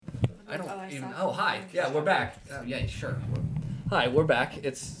I don't I even. saw Oh, hi. something. Yeah, we're back. Oh, yeah, sure. Hi, we're back.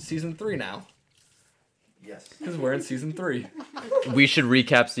 It's season 3 now. Yes. Because we're in season 3. We should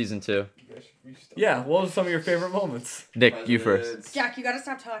recap season 2. Yeah, what was some of your favorite moments? Nick, you first. Jack, you gotta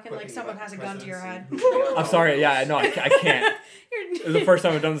stop talking like someone has a gun to your head. I'm sorry. Yeah, no, I can't. It's the first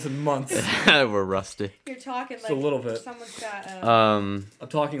time I've done this in months. We're rusty. You're talking Just like a little bit. someone's got. Um, I'm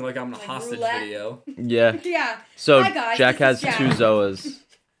talking like I'm in a Like hostage roulette? video. yeah. Yeah. So Hi, guys, Jack this has is 2 Jack. Zoas.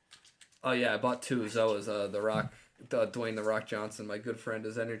 Oh yeah, I bought 2 Zoas. Dwayne the Rock Johnson, my good friend,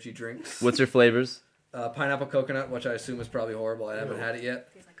 is energy drinks. What's your flavors? Pineapple coconut, which I assume is probably horrible. I haven't had it yet,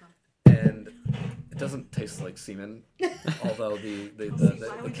 and it doesn't taste like semen, although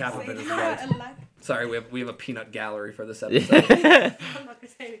the cap of it is white. Sorry, we have a peanut gallery for this episode. I'm not gonna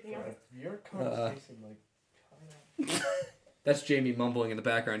say anything else. Your car's tasting like. That's Jamie mumbling in the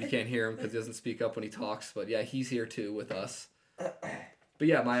background. You can't hear him because he doesn't speak up when he talks. But yeah, he's here too with us. But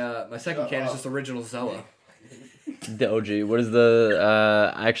yeah, my second can is just original Zoa. The OG. What is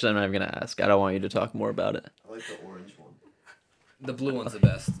the? Actually, I'm not even gonna ask. I don't want you to talk more about it. I like the orange one. The blue one's the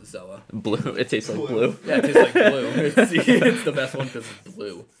best, Zoa. Blue. It tastes like blue. Yeah, it tastes like blue. It's the best one because it's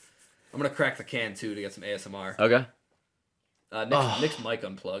blue. I'm gonna crack the can too to get some ASMR. Okay. Nick's mic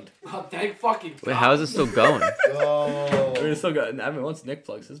unplugged. Oh, thank fucking God. Wait, how is it still going? Oh. We're still got. I mean, once Nick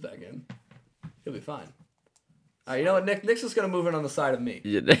plugs his back in, he'll be fine. All right, you know what? Nick's just gonna move in on the side of me.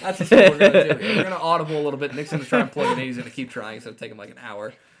 Yeah. That's just what we're gonna do. We're gonna audible a little bit. Nick's gonna try and plug it in. He's gonna keep trying. It's gonna take him like an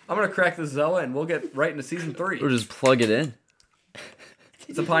hour. I'm gonna crack this Zoa and we'll get right into season 3. Or just plug it in.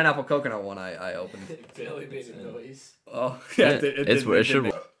 It's a pineapple coconut one I opened. It barely made a noise. Oh yeah, It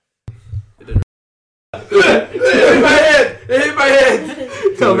should. It hit my head. It hit my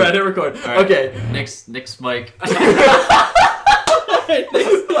head. No, Brad, hit record. All right. Okay. Nick's mic.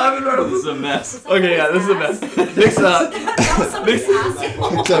 Nick's laughing right This is a mess. Okay, yeah, this is a mess. Nick's That was somebody's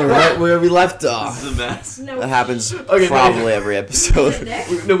asshole. So right where we left off. This is a mess. That happens Okay, probably every episode.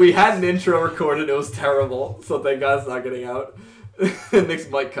 No, we had an intro recorded. It was terrible. So thank God it's not getting out. Nick's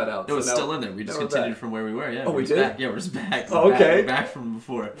mic cut out. It was so now- still in there. We just now we're continued back. from where we were. Yeah. Oh, we we're just did? Back. Yeah, we're just back. Oh, We're okay. back from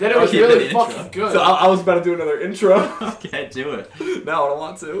before. Then it was Keep really the intro. fucking good. So I was about to do another intro. Can't do it. No, I don't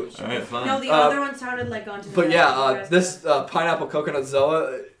want to. Alright, fine. No, the other one sounded like on to the But left, yeah, whereas this the- pineapple coconut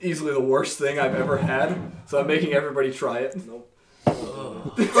Zoa, easily the worst thing I've ever had. So I'm making everybody try it. Nope.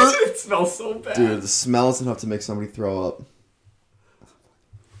 It smells so bad. Dude, the smell is enough to make somebody throw up.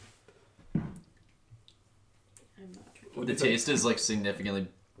 I'm not drinking. What do The you think? taste is like significantly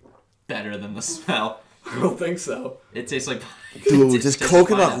better than the smell. I don't think so. It tastes like. Dude, it just tastes like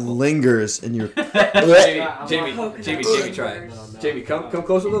coconut pineapple. lingers in your. Jamie, Coconut Jamie, flavor try it. is, Jamie, come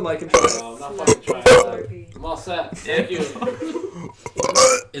closer to the mic and try it. No, I'm not fucking trying that. Slurpee. I'm all set. Thank you.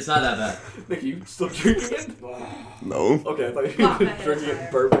 It's not that bad. Nick, you still drinking it? No. Okay, I thought you Fuck, were I hit drinking it it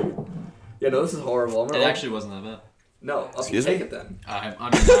higher. burping. Yeah, no, this is horrible. I'm It gonna actually wasn't that bad. no. Excuse take me? it then.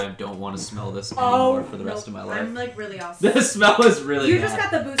 I don't want to smell this anymore for the rest of my life. I'm like really awesome. The smell is really You bad. just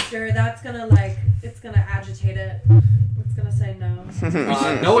got the booster. That's gonna it's gonna agitate it. It's gonna say no.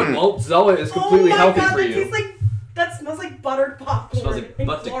 No, it won't. Zoa is completely healthy for you. That smells like buttered popcorn. Smells like and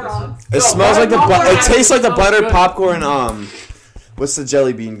butt dick, Clorox. It smells like the. popcorn It tastes like the actually buttered smells popcorn. What's the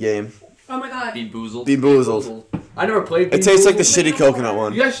jelly bean game? Oh my god. Bean boozled. Bean Boozled. I never played. It Bean tastes like the Boozled. shitty coconut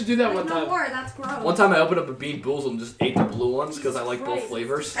one. You guys should do that one No time. more. That's gross. One time I opened up a Bean Boozled and just ate the blue ones because I like both Right.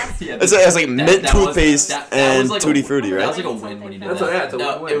 flavors. Yeah, It's like mint that was- toothpaste that and was like Tutti a- Frutti, That was right? like a win when you did That's that. a- yeah, it's a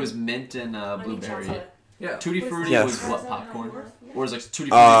no, win-win. it was mint and Honey blueberry. chocolate. Yeah. Tutti Frutti Yes. was what, popcorn? Or was it like Tutti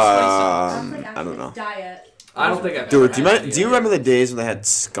Frutti spicy? I don't know. Diet. I don't think I've Dude, ever do you had mind, any do you of it. remember the days when they had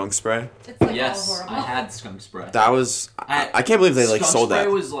skunk spray? It's like Yes, all horrible. I had skunk spray. That was. I can't believe they like skunk sold spray that.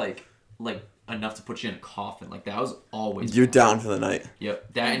 was like enough to put you in a coffin. Like that was always. You're down for the night.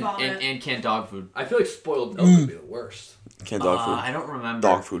 Yep, that And and, vomit. and canned dog food. I feel like spoiled milk would be the worst. Canned dog food. I don't remember.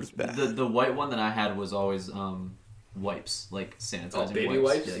 Dog food is bad. The white one that I had was always wipes, like sanitizing baby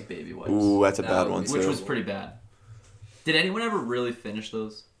wipes? Yeah, like baby wipes. Ooh, that's a That bad would one be- Which too. was pretty bad. Did anyone ever really finish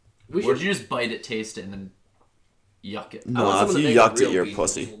those? We Or should. did you just bite it, taste it, and then yuck it? I No, want if someone to you make a yucked it, real you're a Bean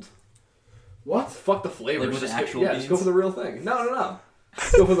pussy. Boozled. What? Fuck the flavors. Like with just actual just go beans? for the real thing. No.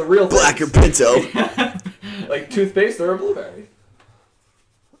 Just go for the real Black or thing. pinto. Like toothpaste or a blueberry.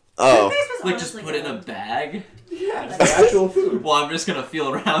 Oh. Toothpaste was Like just honestly put it in a good. bag? Yeah, just like actual food. Well, I'm just gonna feel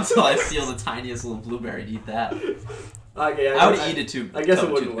around till I feel the tiniest little blueberry and eat that. Okay, I would eat it too. I guess it tub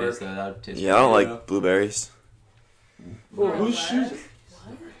of wouldn't toothpaste, work. Though. That would taste Yeah, I don't Yeah. like blueberries. Well, whose shoes?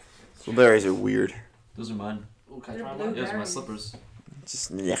 Blueberries are weird. Those are mine. Ooh, can I They're try blue. mine? Those are my Berries. slippers.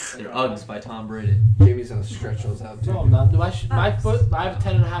 Just yeah. They're Uggs by Tom Brady. Jamie's gonna stretch those out No, too. I'm not. My foot. I have a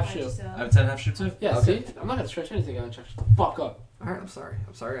 10 and a half shoe. I have a 10.5 shoe too. Yeah, Okay. see? I'm not gonna stretch anything. I'm gonna stretch the fuck up. All right, I'm sorry.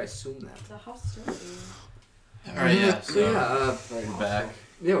 I assumed that. The hostility. All right, yeah. So So yeah, we're back,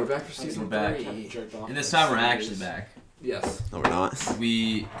 yeah, we're back for season We're back. 3. and this time we're actually back. Yes. No, we're not.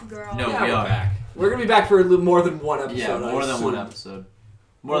 We Girl. No, yeah, we we're are. back. We're gonna be back for more than one episode. yeah, more I than one assume. episode.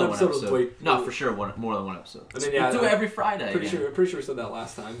 More One than one episode was episode. way- No, for sure, more than one episode. And then, yeah, we'll do it every Friday. Pretty again. sure we said that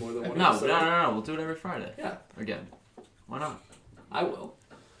last time. More than one No, episode. no. We'll do it every Friday. Yeah, Again. Why not? I will.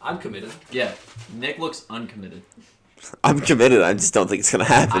 I'm committed. Yeah. Nick looks uncommitted. I'm committed. I just don't think it's gonna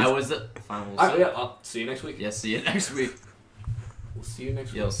happen. I was the fine. We'll All right, see. yeah, I'll see you next week. Yeah. See you next week. We'll see you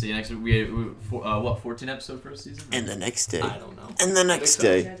next Yeah, we'll week. see you next week. What 14 episode first season? And the next day. I don't know. And the next so.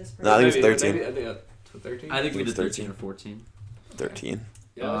 day. Yeah, just No, I think Maybe- it's 13. Maybe, I think 13. I think we It was did 13 13. or 14. 13.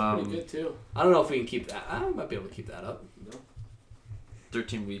 Yeah, that's pretty Um, good too. I don't know if we can keep that. I might be able to keep that up.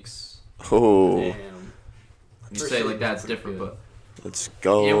 13 weeks. Oh, Damn. You First say it like season's that's pretty different, good. let's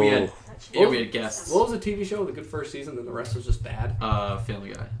go. Yeah, we had- That shit- but yeah, we had guests. What was the TV show with the good first season, then the rest was just bad?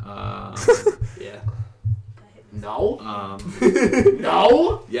 Family Guy. Yeah. No. Um,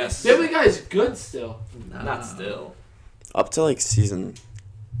 No. Yes. Family Guy is good still. Not still. Up to like season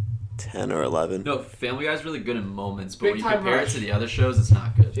 10 or 11. no, Family Guy's really good in moments, but Big when you Time compare Rush. it to the other shows, it's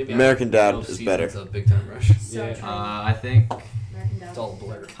not good. JB, American I Dad don't know is seasons better. Of Big Time Rush. So Yeah. true. I think American Dad. It's all a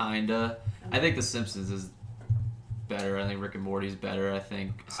blur. kinda. I think The Simpsons is better. I think Rick and Morty's better. I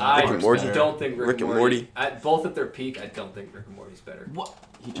think I Rick and Morty? don't think Rick and Morty. Both at their peak, I don't think Rick and Morty's better. What?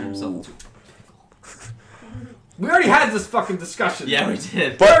 He turned himself into. We already had this fucking discussion. Yeah, we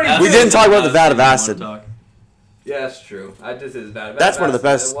did. But That's we what- didn't talk about the that's vat what of I wanna acid. talk. Yeah, that's true. I just is bad. That's one of the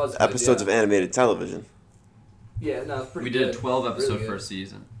best It was good, episodes yeah. of animated television. Yeah, no, it's pretty We good. did a 12 episode Really good. first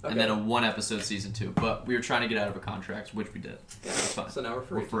season, Okay. and then a 1 episode season 2. But we were trying to get out of a contract, which we did. Yeah, It's fine. so now we're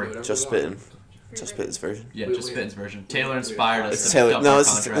free. We're free. To do whatever Just we want. spitting. Just Spitting's version. Yeah, We- just we- Spitting's version. Taylor inspired us. It's to Taylor. pick up No, our this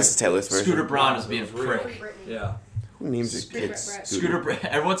is contract. Taylor's version. Scooter Braun is being a Real. prick. Yeah. Who names their Scooter kids Brett. Scooter?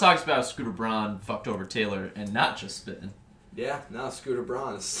 Everyone talks about Scooter Braun fucked over Taylor and not just Spitting. Yeah, now Scooter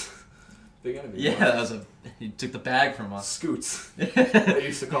Braun is big enemy. Yeah, that was he took the bag from us. Scoots. They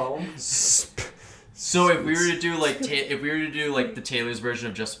used to call him. So if we were to do like the Taylor's version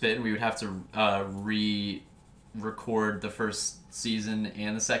of Just Spittin', we would have to re-record the first season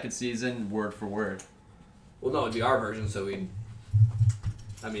and the second season word for word. Well, no, it'd be our version, so we.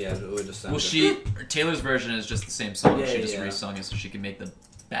 I mean, yeah, it would just sound. Well, different. Taylor's version is just the same song. Yeah, She just yeah. resung it so she can make the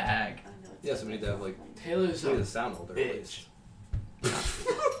bag. Yeah, so we need to have like. Taylor's We need a to sound older. bitch. At least.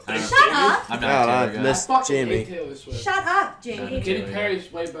 I don't- Shut up! I'm God, not a I've Taylor guy. missed- I fucking Jamie. hate Taylor Swift. Shut up, Jamie. Okay. Katy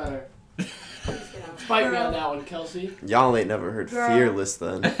Perry's way better. Fight me on that one, Kelsey. Y'all ain't never heard Girl. Fearless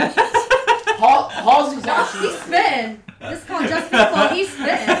then. Halsey's No, actually. he's spitting. This is called just spitting. He's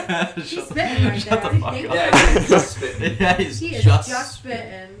spitting. He's spitting right Shut there. the fuck Thank up. you. Yeah, he's just spitting. Yeah, he's He is just, just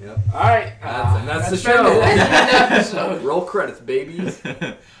spitting. Yep. All right, And that's the been show. That's been the episode. Roll credits, baby.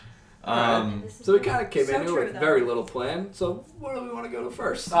 So we kind of came So into true, it with though. very little plan. So where do we want to go to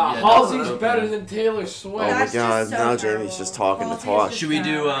first? Yeah, Halsey's that's better okay. than Taylor Swift. Oh my That's God, just so now terrible. Jamie's just talking to Halsey's talk. just Should we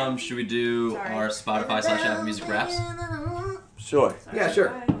do terrible. Sorry. our Spotify / Music raps? Sure. Yeah, sure.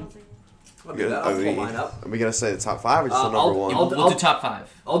 Sorry, Halsey. I'll do that. I'll pull mine up. Are we gonna say the top 5 or just the number I'll- 1? We'll do top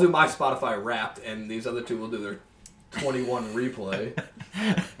 5. I'll do my Spotify Wrapped, and these other two will do their 21 replay.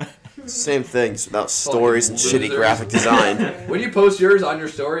 Same things without stories and Fucking shitty losers. graphic design. When you post yours on your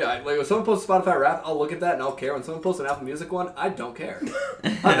story, like when someone posts Spotify Wrapped, I'll look at that and I'll care. When someone posts an Apple Music one, I don't care.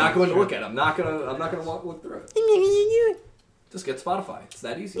 I'm not going to look at it. I'm not gonna look through it. Just get Spotify. It's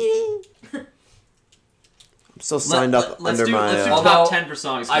that easy. I'm still signed up let's under do, my. Let's do Although, top 10 for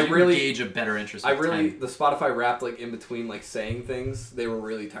songs. 'Cause I you can really- gauge a better interest. I with really 10. the Spotify Wrapped like in between like saying things, they were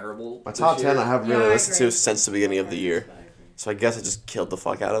really terrible. My this top 10 year. I haven't Yeah, really I listened agree. to since the beginning of the year. So I guess I just killed the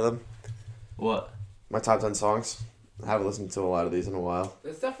fuck out of them. What? My top 10 songs. I haven't listened to a lot of these in a while.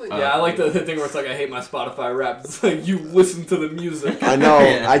 It's definitely. Yeah, I like the thing where it's like I hate my Spotify Wrapped. It's like you listen to the music. I know,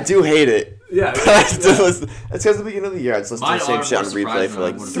 Yeah. I do hate it. Yeah. But I still listen. It's because the beginning of the year I just listened to Mine the same are shit on more replay surprising for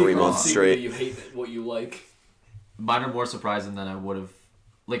like than I would've 3 thought. months Secretly, straight. You hate what you like. Mine are more surprising than I would have.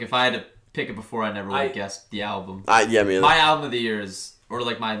 Like, if I had to pick it before, I never would have guessed the album. Yeah, me. My album of the year is, or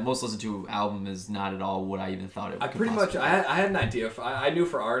like my most listened to album is not at all what I even thought it would I pretty much I had an idea for I knew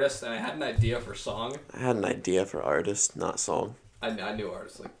for artists and I had an idea for song. I had an idea for artist, not song. I knew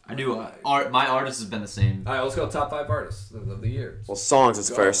artists like I knew my artist has been the same. All right, let's go top 5 artists of the year. Well, songs is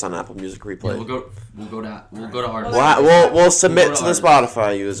Go. first on Apple Music Yeah, Replay. we'll go to artists. We'll submit We'll to go the to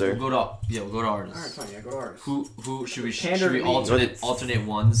Spotify user. We'll go to All right, artists. fine. Yeah, go to artists. Who should we Pander to me. alternate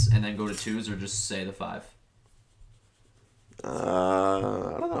ones and then go to 2s or just say the 5?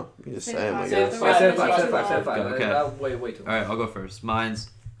 I don't know. You just Say say 'em, I the guess. five. Say five. Okay. Wait. All right, I'll go first. Mine's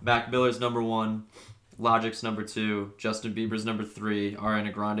Mac Miller's number 1, Logic's number 2, Justin Bieber's number 3,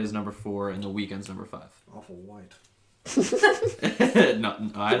 Ariana Grande's number 4, and The Weeknd's number 5. Awful white.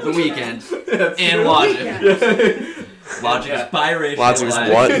 no, I have The Weeknd and Logic. Logic is biracial. Logic is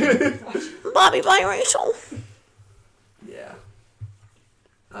what? Bobby biracial. Yeah.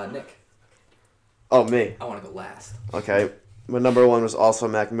 Nick. Oh, me. I want to go last. Okay. My number 1 was also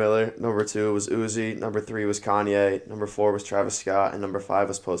Mac Miller. Number 2 was Uzi. Number 3 was Kanye. Number 4 was Travis Scott. And number 5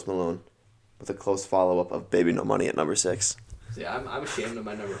 was Post Malone. With a close follow-up of Baby No Money at number 6. See, I'm ashamed of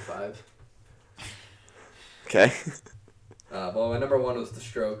my number 5. Okay. Well, my number 1 was The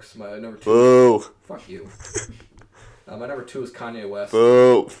Strokes. My number 2... Boo. Fuck you. My number 2 was Kanye West.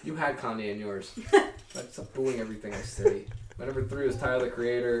 Boo. You had Kanye in yours. Stop booing everything I say. My number 3 was Tyler, the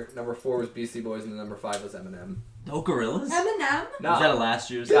Creator. Number 4 was Beastie Boys, and number 5 was Eminem. No Gorillas? Eminem? No. Was that a last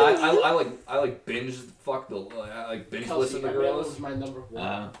year's? Yeah, I like binge binge listen to Eminem Gorillas. was my number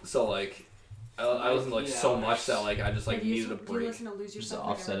 1. So like, I listened to like so much that like I just like needed a Do you break. listen to Lose Just Yourself?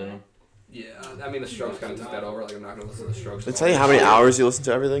 offsetting them. Yeah, I mean the Strokes kind of took that over. Like I'm not gonna listen to the Strokes. They tell you how many hours you listen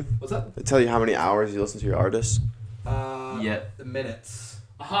to everything? What's that? They tell you how many hours you listen to your artists? Yeah. The minutes.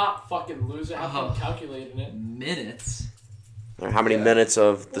 Aha, fucking loser. How come calculating it? Minutes? Or how many Yeah. minutes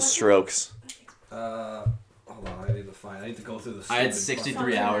of The Strokes? Hold on, I need to find. I need to go through the. I had stupid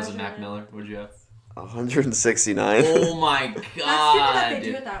 63 hours of Mac Miller. What'd you have? 169. Oh my That's stupid that god, they do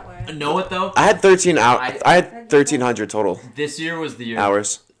dude. it that way. Know what though? I had 13 hours. I had 1,300 total This year was the year.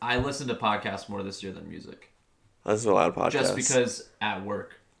 hours. I listened to podcasts more this year than music. I listen to a lot of podcasts. Just because at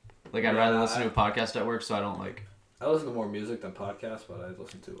work. Like, I'd rather listen to a podcast at work, so I don't like... I listen to more music than podcasts, but I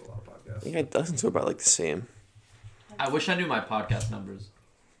listen to a lot of I podcasts. think I listen to about like the same. I wish I knew my podcast numbers.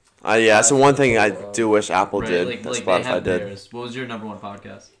 Yeah, that's the one thing I do wish Apple did. Like, That like they Spotify have did. theirs. What was your number 1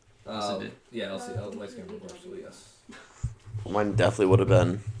 podcast? Yeah, I'll see. Light Skin Reversal, yes. Mine definitely would have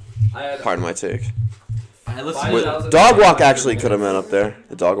been. I had Pardon my take. I listened Five Wait, to... thousand- Dog Walk actually could have been up there.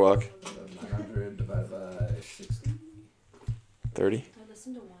 The Dog Walk. 900 divided by 60. 30. I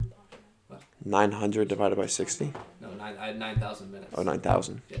listened to one podcast. 900 divided by 60. No, I had 9,000 minutes. Oh,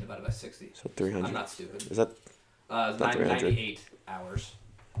 9,000. Yeah, divided by 60. So I'm 300. not stupid. Is that? It's Not 300. 98 hours.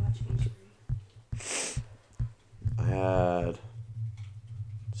 Watch H3. I had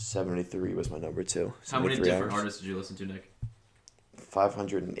 73 was my number 2. How many 73 different hours. artists did you listen to, Nick?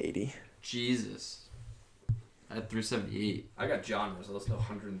 580. Jesus. I had 378. I got genres. I listen to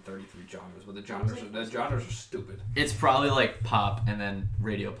 133 genres, but the genres are stupid. It's probably like pop, and then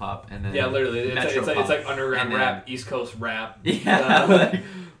radio pop, and then... Yeah, literally. It's Metro like pop. underground And then- rap, East Coast rap. Yeah, like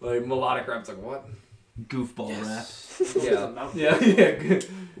like melodic rap. It's like, what? goofball Yeah. rap.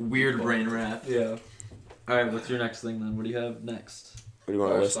 Weird brain rap. Yeah. Alright, what's your next thing then? What do you have next? What do you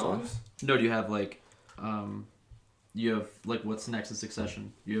want to Our list on? songs? No, do you have like, you have like what's next in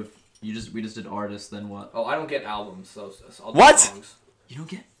succession? We just did artists, then what? Oh, I don't get albums, so I'll do What? songs. You don't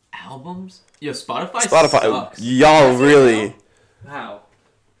get albums? Yo, Spotify Spotify. sucks. Y'all really. How?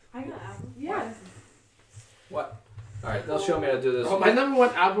 I got album. Yeah. What? Alright, they'll show me how to do this. Oh, my number 1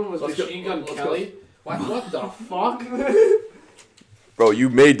 album was Let's go- Machine Gun let's go. Kelly. What the fuck? Bro, you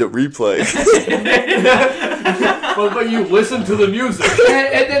made the replay. but you listen to the music.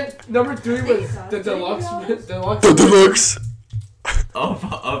 and then number 3 was the deluxe. The deluxe. Of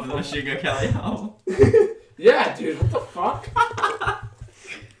the Machine Gun Kelly album. Yeah, dude. What the fuck?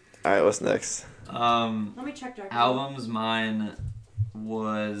 Alright, what's next? Let me check Jack. Albums, mine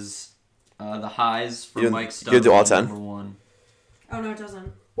was The Highs from You- Mike you Stubbs. do all was 10? Number 1. Oh no, it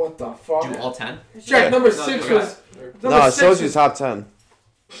doesn't. What the fuck? Do all 10? It's Jack, just- number No, 6 do was... No, Number it 6 shows you was top 10.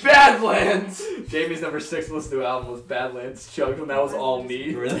 Badlands. Jamie's number 6 listen to album was Badlands Chugs, and that was all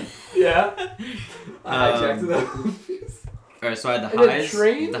me. Really? Yeah. I hijacked it up. Alright, so I had The And then Highs.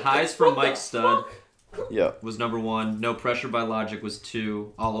 Train? The Highs from Mike Stud Yeah. was number 1. No Pressure by Logic was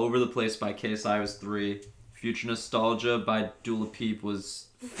 2. All Over the Place by KSI was 3. Future Nostalgia by Dula Peep was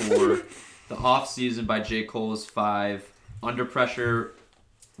 4. The Off Season by J. Cole was 5. Under Pressure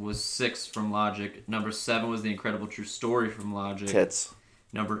was 6 from Logic. Number 7 was The Incredible True Story from Logic. Tits.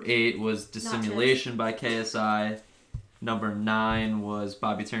 Number 8 was Dissimulation by KSI. Number 9 was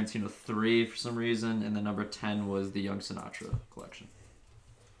Bobby Tarantino 3 for some reason. And then number 10 was the Young Sinatra collection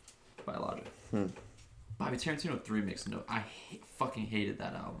by Logic. Bobby Tarantino 3 makes no... fucking hated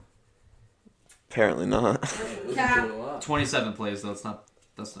that album. Apparently not. Yeah. 27 plays though. That's not...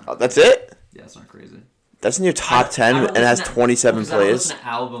 Oh, that's it? Yeah, it's not crazy. That's in your top 10 I don't and it has listen to- 27 because I don't plays? listen to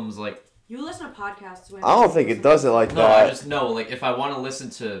albums like... You listen to podcasts when. I don't think it does it like No, I that. just know, like, if I want to listen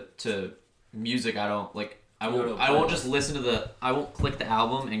to music, I don't, like, I won't just listen to I won't click the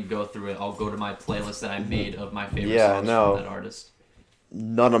album and go through it. I'll go to my playlist that I made of my favorite Yeah, songs no. from that artist.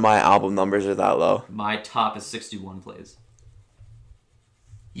 None of my album numbers are that low. My top is 61 plays.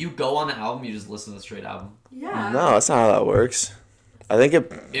 You go on the album, you just listen to the straight album. Yeah. No, that's not how that works. I think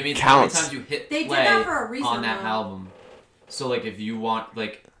it It means counts. how many times you hit They play did that for a reason, on that though. album. So like if you want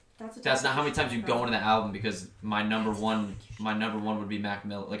like that's not how many times you go into the album because my number one would be Mac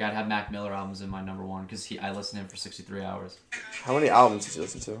Miller. Like I'd have Mac Miller albums in my number one because I listened to him for 63 hours. How many albums did you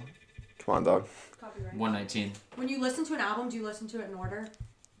listen to? Come on, dog. Copyright. 119. When you listen to an album, do you listen to it in order?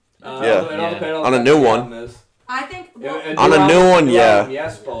 Yeah. On a new one. I think. Well, On a new one, yeah.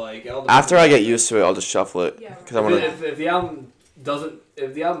 Yes, but like After I get used to it, I'll just shuffle it. Yeah, Cause I want to. if the album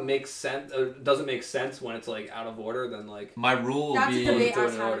doesn't make sense when it's like out of order, then like My rule will that's a be debate I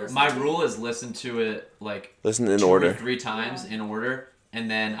was in having. order. with my somebody. rule is listen to it like Listen in 2 or order. 3 times in order,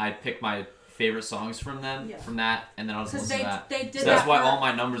 and then I pick my favorite songs from them Yeah. from that, and then I'll just Because listen to that. they did So that that's why for- all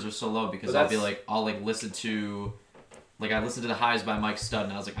my numbers are so low because But I'll be that's- like I'll like listen to like I listened to The Highs by Mike Stud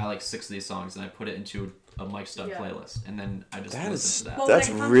and I was like I like 6 of these songs and I put it into a Mike Stud Yeah. playlist and then I just That listen is- to that. Well, That's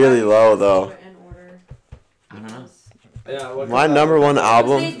when it comes really down, low, you listen though. to it in order. I don't know. yeah. My number one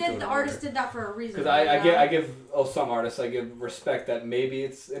album. The artist did that for a reason. Because I give some artists I give respect that maybe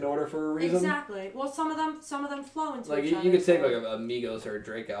it's in order for a reason. Exactly. Well, some of them flow into Like each you other. could take so- like a Migos or a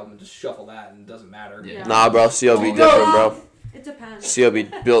Drake album and just shuffle that and it doesn't matter. Yeah. Nah, bro. CLB Oh, different, bro. It depends.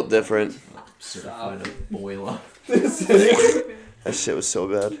 CLB built different. Certified a boil up. That shit was so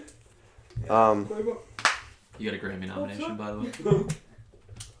bad. You got a Grammy nomination by the way.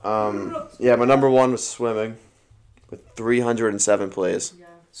 Yeah, my number one was Swimming, with 307 plays. Yeah.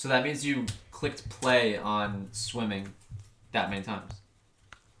 So that means you clicked play on Swimming that many times.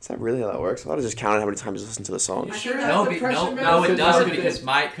 Is that really how that works? I thought I just counted how many times you listen to the song. I Sure. think No, that's no, it doesn't Because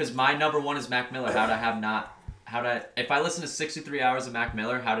because my number one is Mac Miller. If I listen to 63 hours of Mac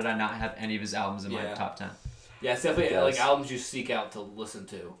Miller, how did I not have any of his albums in my Yeah. top 10? Yeah, it's definitely Yes. like albums you seek out to listen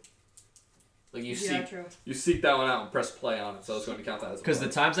to. Like you Yeah, true. seek that one out and press play on it, so it's going to count that as a Because play.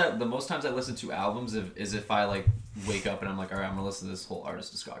 the most times I listen to albums is if I like wake up and I'm like, all right, I'm gonna listen to this whole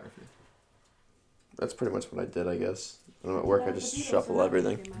artist discography. That's pretty much what I did, I guess. When I'm at work, I just shuffle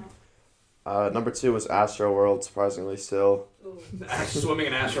everything. Number two was Astro World, surprisingly still. Swimming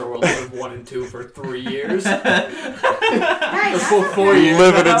in Astro World was 1 and 2 for 3 years. Hey, that's For 4 okay. years.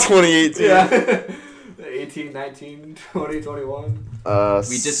 Living in now. 2018. Yeah. 18, 19, 20, 21.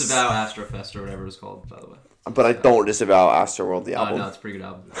 We disavow Astrofest or whatever it was called, by the way. But I don't disavow Astro World, the Oh album. no, it's a pretty good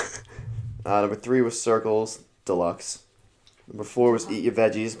album. Number three was Circles, Deluxe. Number four was Eat Your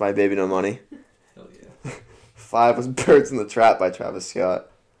Veggies by Baby No Money. Hell yeah. 5 was Birds in the Trap by Travis Scott.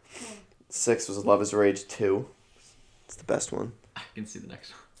 6 was Love is Rage 2. It's the best one. I can see the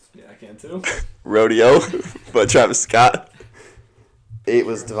next one. Yeah, I can too. Rodeo by Travis Scott. 8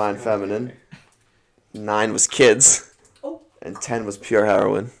 was Divine Feminine. 9 was Kids. Oh. And 10 was Pure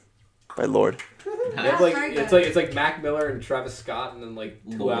Heroin by Lord. That's It's like very it's good. like Mac Miller and Travis Scott and then like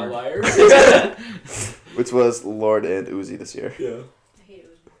 2 Lord. outliers. Which was Lord and Uzi this year. Yeah. I hate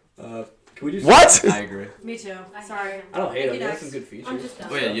it. Can we just What? I agree. Me too. Sorry. I don't hate him. He He has does. some good features. I'm just done.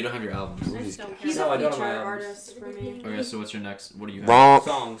 Oh yeah, you don't have your albums. I just don't care. He's He's No, I a don't feature have my artist for me. Okay, so what's your next? What do you have? Wrong.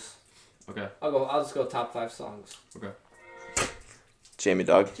 Songs. Okay. I'll just go top 5 songs. Jamie,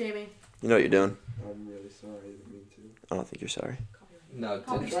 dog. Jamie. You know what you're doing. I'm really sorry. I didn't mean to. I don't think you're sorry. No,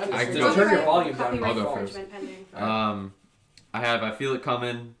 Copyright. I can turn go your volume down. Copyright I'll go infringement pending. I Feel It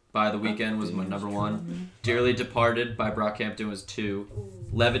Coming by The Weeknd was my number 1. Dearly Departed by Brockhampton was 2.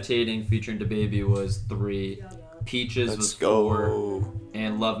 Levitating featuring DaBaby was 3. Peaches Let's was go. 4.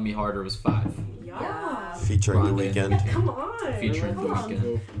 And Love Me Harder was 5. Yeah. Featuring The Rondé. Weeknd. Come on. Featuring The Come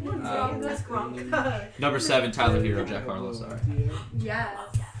on. Weeknd. That's wrong. Number 7, Tyler Hero, Jack Harlow, sorry. Yes.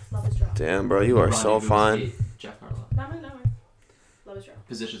 Love is drop. Damn, bro, you are Ronnie so Wood was fine. 8, Jack Harlow. Not mine. Love is drop.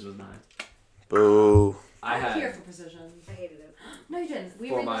 Positions was 9. Boo. I I'm here had for precision. I hated it. No, you didn't. We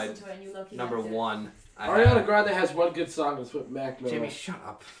For my re-listened to it and you low-key number liked it. 1. I Ariana had, Grande has one good song. It's with Mac Miller. Jamie, shut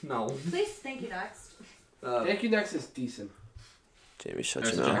up. No. Please, thank you next. Thank You Next is decent. Jamie, shut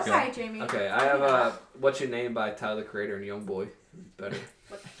There's your a mouth. Jack- Okay, Jamie. Okay, I have What's Your Name by Tyler the Creator and Youngboy. Better.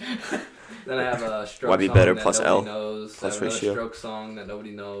 Then I have a Stroke Why Be song Better that plus nobody L knows. plus I have another ratio. Stroke song that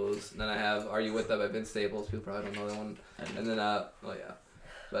nobody knows. And then I have Are You With That by Vince Staples. People probably don't know that one. And then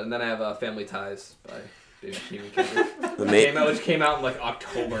and then I have Family Ties by David Keem and Kendrick. The Which came out in like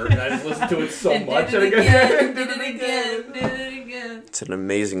October, and I just listened to it so much. Did it again. It's an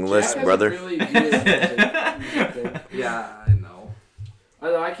amazing list, Jack has a brother. really good, music thing. Yeah, I know. I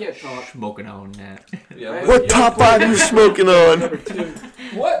know, I can't talk. Smoking on that. Yeah, What top 5 you smoking on? Number 2.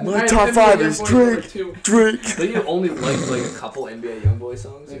 What? My top 5 is Drake. Drake. So you only like a couple NBA YoungBoy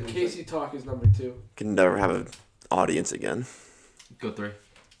songs? And Casey Talk is number 2. Can never have an audience again. Go 3.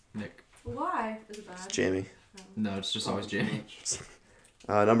 Nick. Why? Is it It's bad? Jamie. No, it's just always Jamie.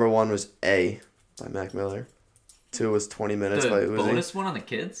 Number 1 was A by Mac Miller. 2 was 20 Minutes by The Uzi. bonus one on the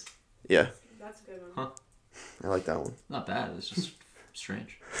kids? Yeah, That's a good one. I like that one. Not bad. It's just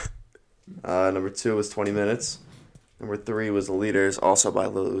strange. Number 2 was 20 Minutes. Number 3 was Leaders, also by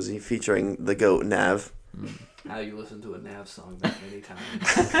Lil Uzi, featuring the GOAT Nav. How you listen to a Nav song that many times?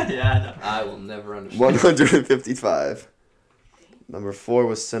 Yeah, I know. I will never understand. 155. Number 4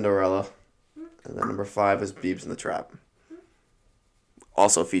 was Cinderella. And then number 5 was Biebs in the Trap.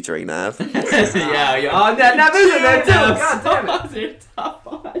 Also featuring Nav. yeah. Oh, Nav is in there too. God damn it. Top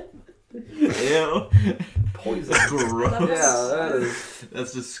 5. Ew. Poison. Gross. Yeah, that is.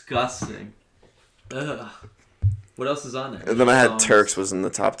 That's disgusting. Ugh. What else is on there? And then I had Songs. Turks was in the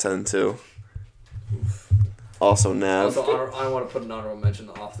top 10 too. Also Nav. Also, I want to put an honorable mention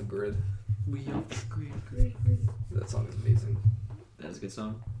to Off the Grid. We off the grid. That song is amazing. That's a good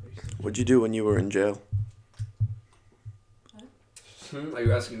song. What'd you do when you were in jail? Are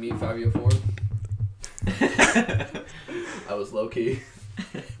you asking me 5 year form? I was low key.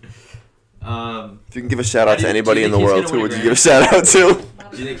 If you can give a shout out Do to you anybody in think the he's world, gonna who win would a you give a shout out to?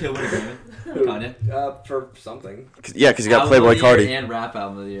 Do you think he'll win a Grammy? Kanye? For something. Yeah, because you got Album of Playboy the Cardi. Year and rap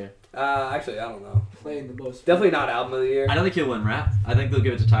album of the year. Actually, I don't know. Playing the most. Definitely not album of the year. I don't think he'll win rap. I think they'll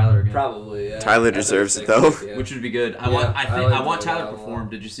give it to Tyler again. Probably. Yeah. Tyler I think deserves it, 6, though. Yeah. Which would be good. I Yeah, want. I I like want Tyler Tyler to a lot. perform.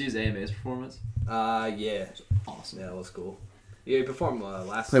 Did you see his AMA's performance? Yeah. Awesome. Yeah, that was cool. Yeah, he performed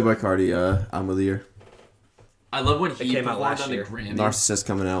last. Playboy Cardi, album of the year. I love when It he came out performed last on the year. Grammys. Narcissist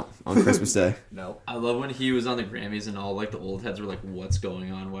coming out on Christmas Day. No. I love when he was on the Grammys and all like the old heads were like, "What's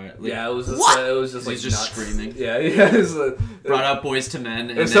going on?" Why? Like, Yeah, it was just. What? It was just like He's just nuts. screaming. Yeah. It was, Brought out Boys to Men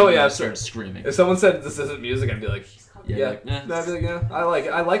and If so, then yeah, started screaming. If someone said this isn't music, I'd be like, Yeah, like, eh. No, I'd be like, yeah, I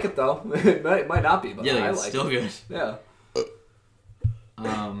like it though. It might not be, but Yeah, like, I it's like still it. good. Yeah.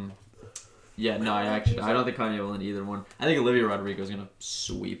 Yeah, no, I don't think Kanye will win either one. I think Olivia Rodrigo's gonna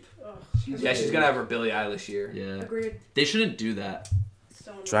sweep. Yeah, she's gonna have her Billie Eilish year. Yeah, Agreed. they shouldn't do that.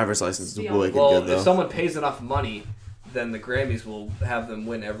 Driver's license is Beyond. wicked Well, good, though. if someone pays enough money, then the Grammys will have them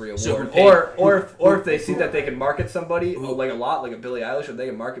win every award. So who paid- or if they see that they can market somebody like a lot, like a Billie Eilish, or they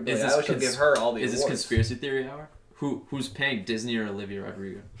can market Billie Eilish, they'll give her all the Is awards. this conspiracy theory hour? Who's paying Disney or Olivia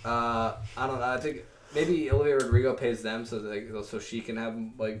Rodrigo? I don't know. I think maybe Olivia Rodrigo pays them so she can have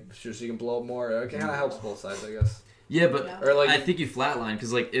so she can blow up more. It kind of helps both sides, I guess. Yeah, but Yeah. Or like I think you flatline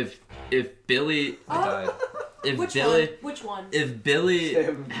because like if Billy I died. if Which Billy one? Which one? if Billy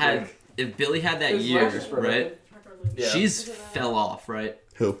Sam had Drake. if Billy had that His year, life is right? Yeah. She's fell off, right?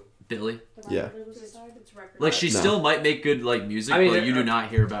 Who? Billy. Yeah. Like she No. still might make good like music, I mean, but you do it- not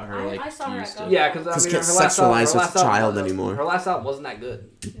hear about her I like saw her you at used to. Go. Yeah, because Just I mean, can't her last album- sexualize her with last a child album- anymore. Her last album wasn't that good.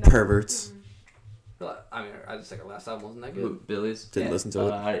 Perverts. I mean, I just think her last album wasn't that Who, good. Billy's. Didn't Yeah. listen to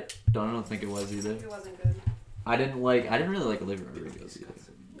it. I don't think it was either. It wasn't good. I didn't really like Olivia Rodrigo's either.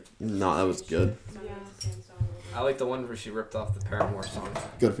 No, that was good. I like the one where she ripped off the Paramore song.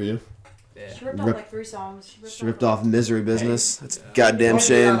 Good for you. Yeah. She ripped off Rip- like 3 songs. She ripped off Misery Business. That's a Yeah. goddamn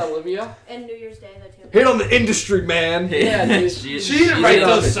shame. Olivia? And New Year's Day, that too. Hit on the industry, man. Yeah, dude. She didn't write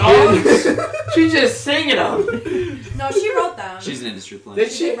those songs. She just singing them. No, she wrote them. She's an industry plant.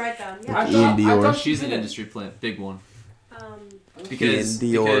 Did She did write them. I Yeah. Ian Dior. thought she She's an did. industry plant, big one. Um, Because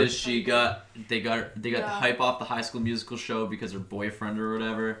Ian Dior. because they got the Yeah. hype off the High School Musical show because her boyfriend or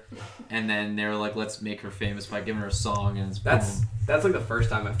whatever, and then they were like, let's make her famous by giving her a song, and it's That's boom. like the first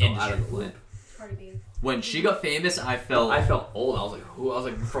time I felt out of the Industry loop. Cardi B. When she got famous, I felt I felt old. I was like, who? I was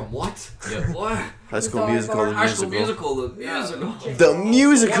like, from what? Yep. What? High School Bizarre Musical, the Bar. High School musical. Musical, the musical. The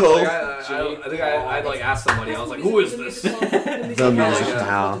musical. Like, I think I like asked somebody. I was like, who is this? The Yeah.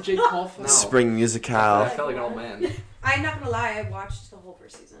 musical. Jake Paul film. No. Spring I Musical. felt like an old man. I'm not gonna lie, I watched the whole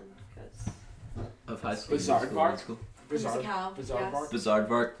first season because Of High School Bizarre Musical. Bar? Musical. Musical. Bizarre Yes. Bar? Bizarre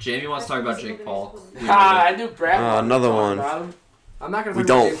Bark. Jamie wants to talk about Jake Paul. Ha! I knew Brad. Another talked one. about him. I'm not gonna We talk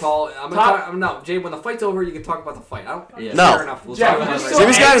about don't. Jay Paul. No, Jay. When the fight's over, you can talk about the fight. I don't. Yeah. No. Fair enough. We'll Jeff, talk about I'm it so right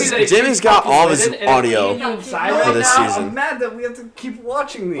Jimmy's now. got angry that he Jimmy's keeps got all of fucking his with it, and audio. me and you inside For right this now. season. I'm mad that we have to keep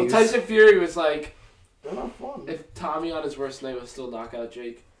watching Well, these. Tyson Fury was like, They're not fun. if Tommy on his worst night would still knock out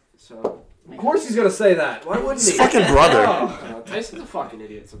Jake. So Of course he's gonna say that. Why wouldn't His he? fucking brother. Tyson's a fucking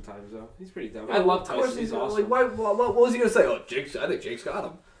idiot sometimes though. He's pretty dumb. I love Of course Tyson. He's gonna- awesome. Like, what was he gonna say? Oh, Jake's. I think Jake's got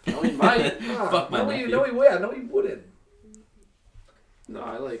him. No, he might. Fuck my no, nephew. no, he would. No, he wouldn't. No,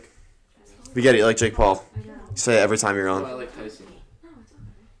 I like. We get it. You like Jake Paul. I know. You say it every time you're No, I on. like Tyson.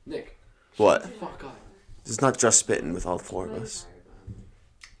 Nick, What? fuck off. It's not just spitting with all 4 of us.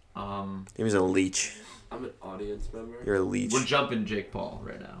 Jimmy's a leech. I'm an audience member. You're a leech. We're jumping Jake Paul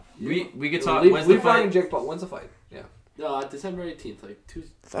right now. We could talk. Leave When's the fighting fight? Jake Paul. When's the fight? Yeah. No, December 18th, like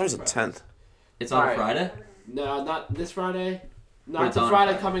Tuesday. I thought it was the 10th. It's on Alright. Friday? No, not this Friday. But Not it's the on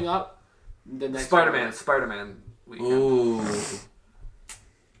Friday Friday. coming up. The next Spider-Man weekend. Ooh.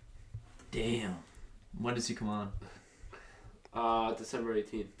 Damn. When does he come on? December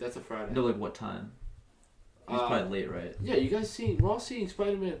 18th. That's a Friday. No, like what time? He's probably late, right? Yeah, you guys we're all seeing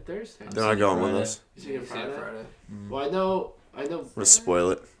Spider-Man Thursday. They're not going with Friday. us. You seeing it See it Friday? Mm. Well, I know. I'm gonna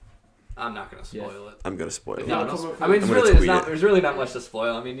spoil it. I'm not gonna spoil it. I'm gonna spoil If it. you No, don't no, come up I mean, with- there's really not much to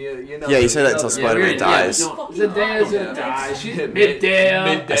spoil. I mean, you know. Yeah, you said that until the- Spider-Man yeah, dies. Zendaya's Yeah. gonna die. She's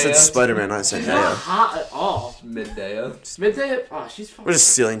Midday. I said Spider-Man, not She's not Zendaya. hot at all. Midday. Midday. Oh, she's fucking. We're just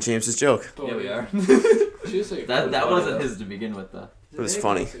stealing James's joke. Yeah, we are. She's like That funny, wasn't though. his to begin with, though. It was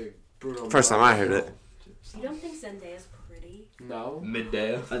funny. First time I heard it. You don't think Zendaya's pretty? No.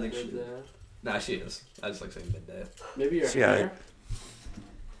 Midday. I think she. Nah, she is. I just like saying midday. Maybe your She hair.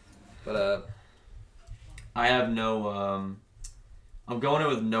 But I have no. I'm going in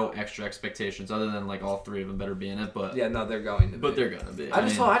with no extra expectations other than like all three of them better be in it, but yeah, no, they're going to. but be. they're gonna be. I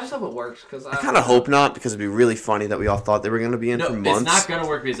just hope it works because I kind of hope not, because it'd be really funny that we all thought they were gonna be in no, for it's months. not gonna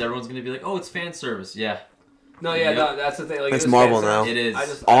work because everyone's gonna be like, oh, it's fan service. Yeah, No, yeah, Yep. no, that's the thing. Like, It's it is Marvel fan now. service. it is. I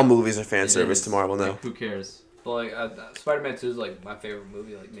just All movies are fan It service is. to Marvel now. Like, who cares? But like Spider-Man 2 is like my favorite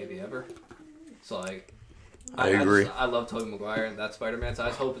movie, like maybe ever. So like, I agree. I love Tobey Maguire and that Spider-Man. So I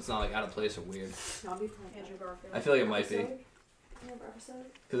just hope it's not like out of place or weird. Andrew Garfield. I feel like it might be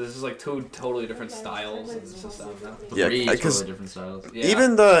because this is like two totally different styles and it's just I don't know. Yeah, Three 'cause totally different styles. Yeah.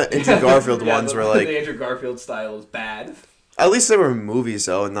 Even the Andrew Garfield Yeah, ones the, were like, the Andrew Garfield style is bad. at least they were movies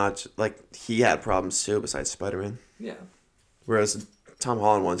though, and not like he had problems too besides Spider-Man. Yeah. Whereas the Tom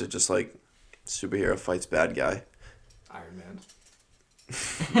Holland ones are just like superhero fights bad guy. Iron Man.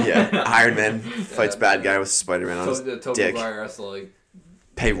 Yeah, Iron Man fights bad guy with Spider-Man on his Tobey dick. Maguire has to like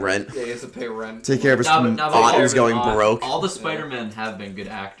Pay rent. yeah, he has to pay rent. Take care of his Now, but aunt who's going aunt. broke. All the Spider-Men have been good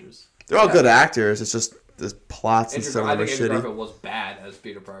actors. They're all Yeah. good actors. It's just the plots and Andrew, some I of them are think Andrew shitty. Garfield was bad as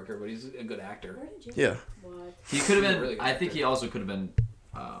Peter Parker, but he's a good actor. Yeah. He could have He's a been. really good I think actor. he also could have been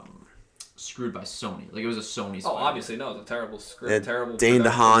screwed by Sony. Like it was a Sony. Oh, Spider-Man. obviously no, it's a terrible script, Yeah, terrible. Dane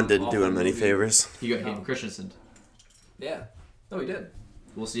production, DeHaan didn't awful do him any movie. favors. He got Hayden No. Christensen. Yeah, no, he did.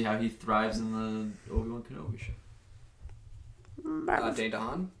 We'll see how he thrives in the Obi-Wan Kenobi show. Dane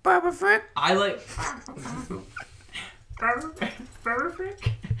DeHaan. I like.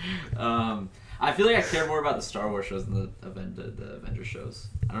 I feel like I care more about the Star Wars shows than the Avengers shows.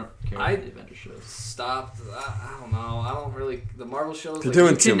 I don't care about the Avengers shows. Stopped. I don't know. I don't really. The Marvel shows. They're like,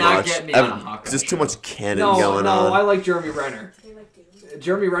 doing you too cannot much. get me on a Hawkeye There's too show. much canon No, going no, I on. like Jeremy Renner.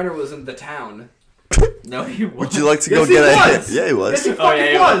 Jeremy Renner was in The Town. No, he won't. Would you like to go Yes, he get a? was! Yeah, he Yes, was. he Oh, fucking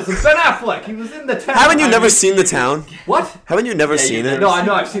yeah, he was. Ben Affleck. He was in The Town. Haven't you I never mean- seen The Town? What? Haven't you never Yeah, you seen never it? No, I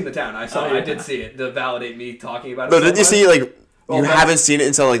know. I've seen The Town. I saw. Oh, I yeah. did see it to validate me talking about it. No, so didn't you much. see like Well, you Ben- haven't seen it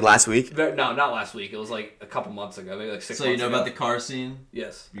until like last week? No, not last week. It was like a couple months ago, maybe like 6 So months you know ago. about the car scene?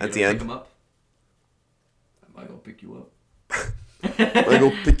 Yes. You At gonna the pick end? him up? I might go pick you up. I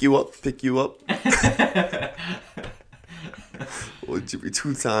go pick you up. Or Jimmy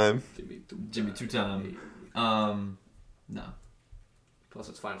 2-time. Jimmy two-time. No. Plus,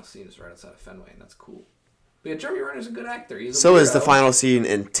 its final scene is right outside of Fenway, and that's cool. But yeah, Jeremy Renner's a good actor. He's a So is the weirdo. final scene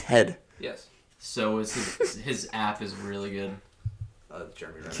in Ted. Yes. So is his app is really good.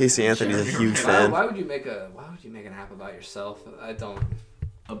 Jeremy Renner. Casey Anthony's a huge Why, fan. why would you make an app about yourself? I don't.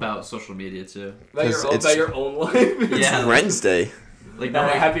 About social media too. About your, 'Cause own, it's- about your own life. Yeah. Wednesday. Like No, no,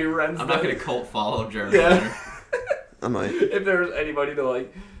 happy Ren's I'm not Day. gonna cult follow Jeremy Yeah. Renner. I might. If there's anybody to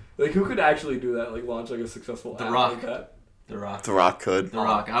like who could actually do that? Like launch like a successful The app Rock. like that. The Rock. The Rock could. The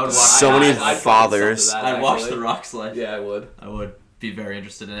Rock. I would watch. So many I'd put fathers. some to that, I'd watch actually. The Rock's life. Yeah, I would. I would be very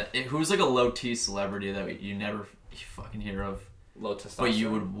interested in it. Who's like a low T celebrity that you never fucking hear of, Low testosterone. but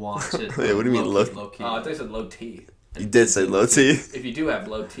you would want to? Wait, what do you mean low- Low key. Oh, I thought you said low T. You did say low T. If you do have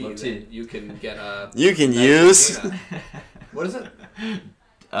low T, Low T. then you can get You can nice use. Tina. What is it?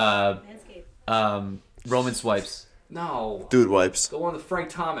 Manscaped. Roman swipes. No. Dude wipes. The one with Frank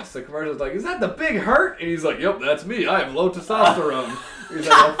Thomas. The commercial's like, is that the big hurt? And he's like, yep, that's me. I have low testosterone. He's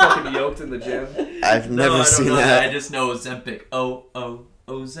like all fucking yoked in the gym. I've No, I never don't seen know that. I just know Ozempic.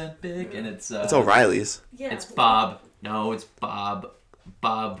 Ozempic, and it's It's O'Reilly's. Yeah. It's Bob. No, it's Bob.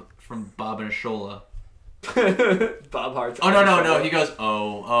 Bob from Bob and Ashola. Bob Hart. Oh no! He goes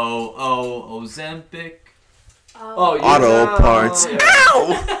Ozempic. Oh, you Auto know. parts. Yeah.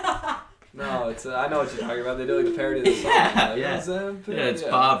 Ow! No, it's I know what you're talking about. They do like the parody of the song. Yeah, like, yeah. Ozempic. Yeah, it's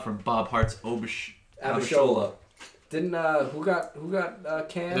Yeah. Bob from Bob Hart's Abishola. Abishola. Didn't who got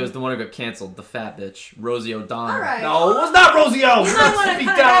canned? There's the one who got canceled. The fat bitch, Rosie O'Donnell. All right. No, it was not Rosie O. You might want to Speak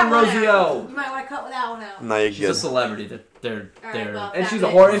cut down, that one Rosie out. O. You might want to cut that one out. No, you're She's a good. celebrity. They're All right, well, And that she's a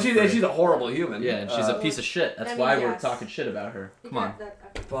bitch. she's a horrible human. yeah, and she's a piece of shit. That's That why means we're yes. talking shit about her. Come on.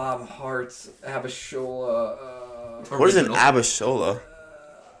 Bob Hart's Abishola. What is an Original. Abishola?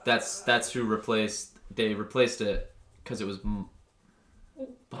 That's who replaced. They replaced it because it was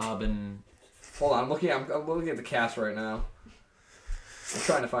Bob and. Hold on, I'm looking at the cast right now. I'm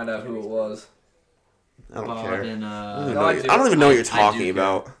trying to find out who it was. I don't Bob care. and No, I don't even know what you're talking care.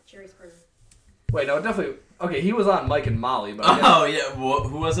 about. Jerry Springer. Wait, no, definitely. Okay, he was on Mike and Molly, but I guess Oh yeah,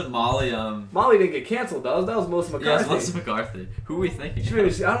 who was it? Molly. Molly didn't get canceled. That was Melissa Yeah, McCarthy. Melissa McCarthy. Who are we thinking? She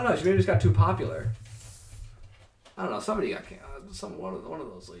maybe I don't know. She maybe just got too popular. I don't know. Somebody got one of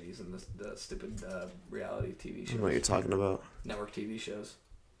those ladies in this stupid reality TV I shows. don't know what you're talking about. Network TV shows.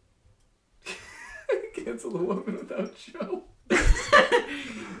 Cancel the woman without show.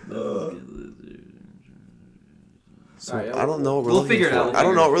 So Alright, I don't know what we're we'll looking figure it for. out. I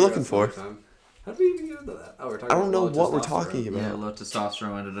don't know what we're looking for. How did we even get into that? Oh, we're talking I don't know about what we're low talking testosterone. Yeah, about. low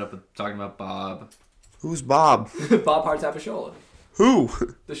testosterone ended up with talking about Bob. Who's Bob? Bob Hart's Abishola. Who?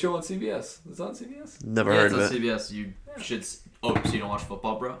 The show on CBS. Is it on CBS? Never Yeah, heard it's on of it. CBS. You should. Oh, so you don't watch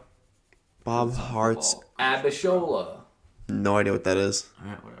football, bro? Bob Hart's. Abishola. No idea what that is. All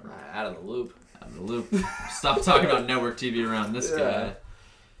right, whatever. Out of the loop. Out of the loop. Stop talking about network TV around this Yeah. guy.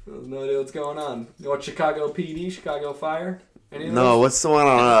 There's no idea what's going on. You watch Chicago PD, Chicago Fire? Any of No, those? what's the one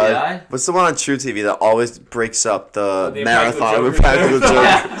on? FBI? What's the one on True TV that always breaks up the The marathon with Impractical practical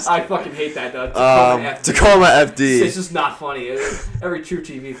Jokers. jokers? I fucking hate that though. Tacoma FD. It's just not funny. Every True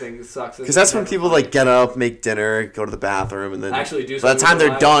TV thing sucks. Because that's when people like get up, make dinner, go to the bathroom, and then actually do. by the something time with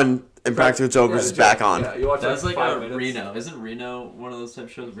they're their lives. done, Impractical Jokers is the back joke. on. Yeah, you watch That's like 5 a minutes. Reno. Isn't Reno one of those type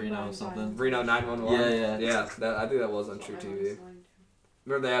shows? Reno or something? Reno 911. Yeah. Yeah, I think that was on True TV.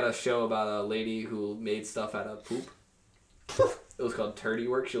 Remember they had a show about a lady who made stuff out of poop? It was called Turdy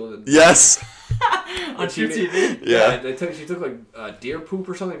Work. She lived in Yes. On She True made- TV? Yeah. she took like deer poop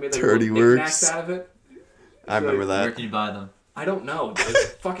or something, made like Turdy little Works. knickknacks out of it. I remember Where that. Uh, can you buy them? I don't know.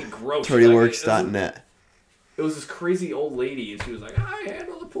 It's fucking gross. TurdyWorks.net. It was this crazy old lady, and she was like, I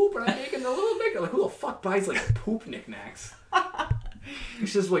handle the poop, and I'm making the little knickknacks. Like, who the fuck buys, like, poop knickknacks?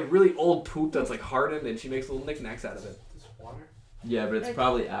 It's just, like, really old poop that's, like, hardened, and she makes little knickknacks out of it. This water? Yeah, but it's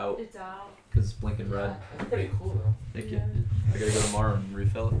probably out It's out. because it's blinking red. That's pretty cool though. Thank you. I gotta go tomorrow and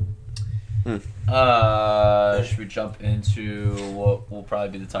refill it. Hmm. Should we jump into what will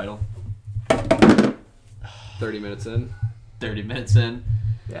probably be the title? 30 minutes in. 30 minutes in.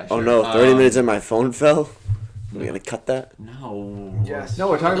 Yeah, Oh sure. no, 30 Um, minutes in my phone fell? Are we gonna cut that? No. Yes. No,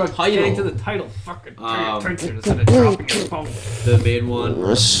 we're talking The about title. getting to the title. Fucking pay Um, attention instead of dropping your phone. The main one.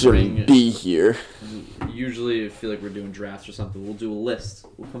 I shouldn't be here. Usually, I feel like we're doing drafts or something. We'll do a list.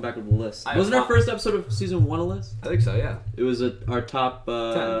 We'll come back with a list. I Wasn't our have- first episode of season 1 a list? I think so, yeah. It was our top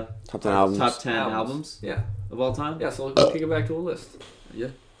 10. Top 10 albums. top 10 albums Yeah. of all time. Yeah, so we can get back to a list.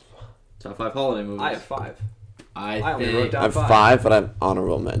 Top 5 holiday movies. I have 5. I I only wrote think down I have 5. 5, but I have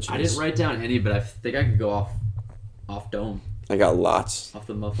honorable mentions. I didn't write down any, but I think I could go off dome, I got lots. off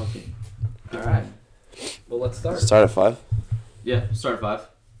the motherfucking. Alright. Well, let's start. Start at 5. Yeah, start at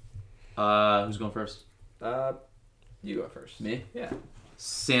 5. Who's going first? You go first. Me. Yeah.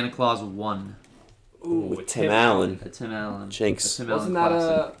 Santa Claus 1. Ooh, With Tim Allen. Tim Allen. Jinx. A Tim Allen Wasn't that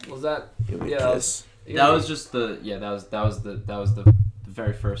classic. was that? Give me Yeah, a that kiss. That was just the that was the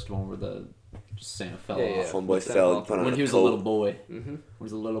very first one where the Santa fell Yeah, yeah. off. Homeboy Santa fell. Claus. Put on When a he was a coat. little boy. Mm-hmm. When he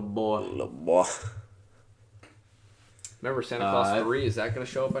was a little boy. Little boy. Remember Santa Claus 3? Is that going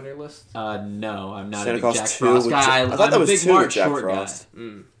to show up on your list? No, I'm not Santa a big Claus Jack 2 Frost with guy. I thought I'm that a was big 2 with Mark Jack Short Frost.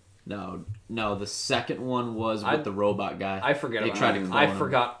 Mm. guy. No, the second one was with I- the robot guy. I forget They about tried that. to clone I him.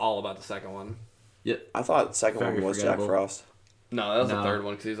 forgot all about the second one. I thought the second Very one was forgettable. Jack Frost. No, that was No. the third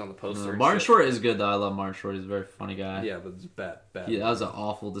one because he's on the poster. and Martin shit. Short is good though. I love Martin Short. He's a very funny guy. Yeah, but it's bad. That was an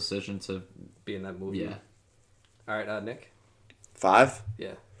awful decision to. Be in that movie. Yeah. All right, Nick. 5?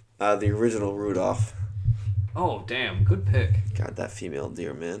 Yeah. The original Rudolph. Oh, damn. Good pick. God, that female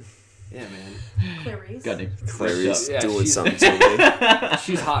deer, man. Yeah, man. Clarice. Got him. Clarice Yeah, doing she's- something to me.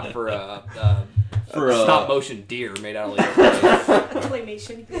 She's hot for a stop motion deer made out of like.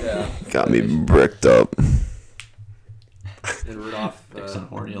 Claymation. Yeah. Got me bricked up. And Rudolph. Nick's on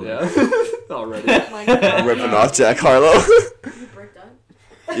horny Yeah. Already. My God. Ripping off Jack Harlow. You bricked up?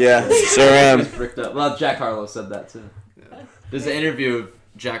 Yeah, sure am. Bricked up. Well, Jack Harlow said that too. Yeah. There's an interview of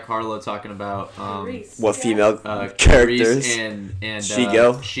Jack Harlow talking about Clarice. What Yeah. female Clarice characters? and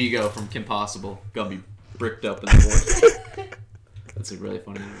Shigo? Shigo from Kim Possible gonna be bricked up in the morning. That's a really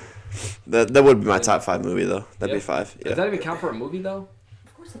funny. That would be my top 5 movie though. That'd be 5. Does Yeah. that even count for a movie though?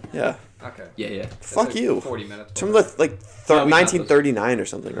 Of course it does. Yeah. Okay. Yeah. That's Fuck like you. 40 minutes. It's from like No, we count 1939 or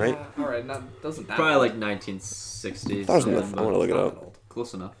something, right? All right. Not doesn't that. Probably old. like 1960s. I was Yeah, gonna- I wanna look it not up. that old.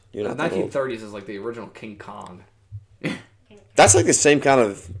 Close enough. You're The not that old. 1930s is like the original King Kong. That's like the same kind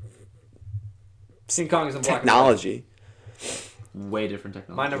of King Kong is in black and white. technology. Way different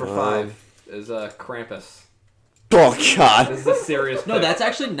technology. My number 5 is Krampus. Oh God. This is a serious. No, pick. that's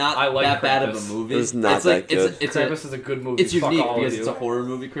actually not I like that bad of Krampus. a movie. It's not it's like, that good. It's Krampus is a good movie. it's Fuck unique all because of it's you. a horror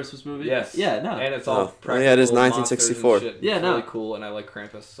movie Christmas movie. Yes. Yeah, no. And it's Oh. all Oh, yeah, it is practical monsters 1964. and shit. Yeah, It's no. really cool, and I like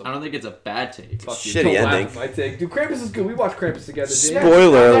Krampus. So I don't think it's a bad take. fuck you. Shitty Don't laugh ending. at my take. Dude, Krampus is good. We watched Krampus together. Dude.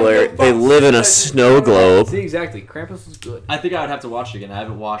 Spoiler alert, they live in a snow globe. See, exactly. Krampus is good. I think I would have to watch it again. I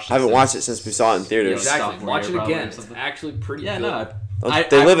haven't watched it. I haven't watched it since we saw it in theaters. Yeah, Exactly. sophomore Watch year it probably again. or It's something. actually pretty Yeah, good. no.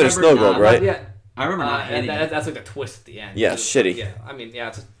 They live in a remember snow globe, not- right? Yeah. I remember not and hating it. that's like the twist at the end. Yeah, It's- shitty. Yeah, I mean, yeah,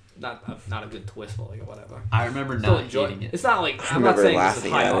 it's not a good twist, but like whatever. I remember Still not enjoy hating it. It's not like I I'm not remember saying this is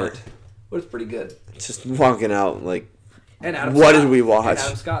laughing high at art, it. but it's pretty good. Just walking out like, And Adam what Scott. did we And watch?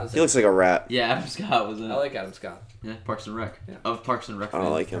 Adam Scott is He looks like a rat. Yeah, Adam Scott was in I it. like Adam Scott. Yeah, Parks and Rec. Yeah. Of Parks and Rec. I don't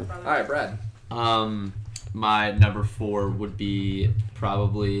fan. like him. All right, Brad. My number 4 would be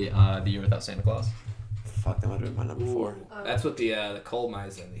probably The Year Without Santa Claus. Fuck, that might have been my number 4. That's with the coal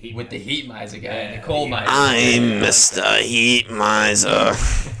miser and the heat. With the miser. heat miser guy Yeah, and the coal yeah. miser. I'm Mr. Heat Miser.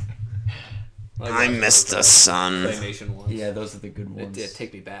 I like I'm those Mr. Sun. Claymation ones. Yeah, those are the good They ones. did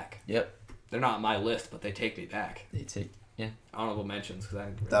take me back. Yep. They're not on my list, but they take me back. They take. Honorable mentions because I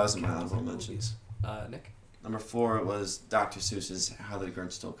didn't. That was really my count as honorable movies. mentions. Nick Number 4 was Dr. Seuss's How the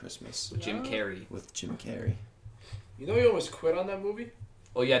Grinch Stole Christmas with Jim Carrey. with Jim Carrey. You know he almost quit on that movie?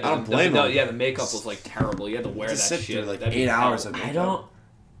 Oh yeah, I don't blame no, him. yeah, the makeup was like terrible. You had to wear that Just sit shit through like That'd be 8 hours of hell. makeup.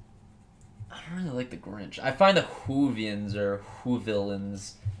 I don't really like the Grinch. I find the Whovians or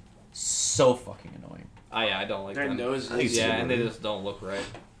Whovillains so fucking annoying. Oh yeah, I don't like Their them. noses. I think it's Yeah, too and they much. just don't look right.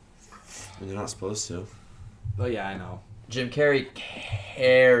 I mean, they're not supposed to. Oh yeah, I know. Jim Carrey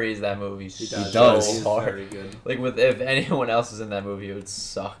carries that movie so does. He's hard. very good. Like with if anyone else is in that movie, it would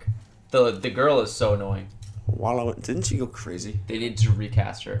suck. The girl is so annoying. Didn't she go crazy? They need to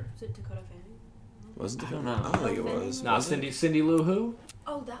recast her. Is it Dakota Fanning? Was it? I don't know. I don't think it was. Nah, Was it? Cindy Lou Who?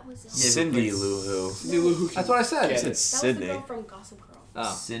 Oh, that was. Cindy Lou Who. Cindy Lou Who. That's what I said. You said That was the Sydney. girl from Gossip Girl.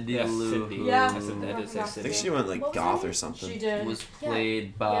 Oh, Cindy yeah, Lou Cindy. Who Yeah. I said I did say I think Cindy. she went like What was her goth name? or something. She did. was Yeah.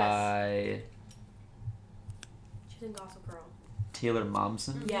 played by She's in Gossip Girl. Taylor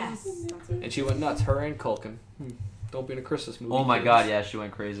Momsen. Yes. That's it. And she went nuts. Her and Culkin. Don't be in a Christmas movie. Oh my kids. god, yeah, she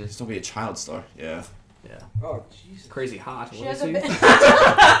went crazy. Just don't be a child star. Yeah. Yeah. Oh, Jesus. Crazy hot. She What has is a he? band.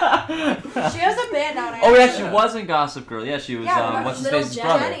 She has a band out. Oh yeah, she was in Gossip Girl. Yeah, she was Yeah, what's his Little face's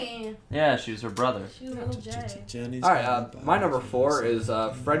brother. Jenny. Yeah, she was her brother. She was Little Jay. Jenny's All right, gone my by. number 4 is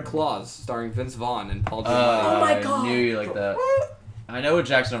Fred Claus, starring Vince Vaughn and Paul Giamatti. Oh my I God. knew you like that. I know what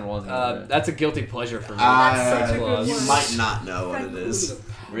Jackson was. That's a guilty pleasure for me. That's such a Fred good Claus. You one. might not know what it is.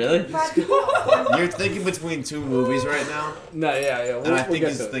 Really? You're thinking between 2 movies right now. No, yeah. And I think get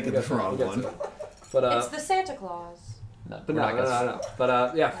he's to it. thinking We'll the get to it. wrong We'll get to one. it. But It's the Santa Claus. No, But we're no, not no, gonna- no, no.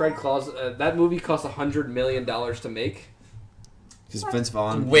 But yeah, Fred Claus. That movie cost $100 million to make. Because Vince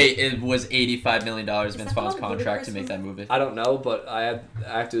Vaughn. Wait, it was $85 million Is Vince that Vaughn's the one contract to Ludacris make was that in? movie. I don't know, but I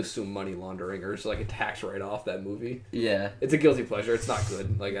have to assume money laundering or so like a tax write off that movie. Yeah. It's a guilty pleasure. It's not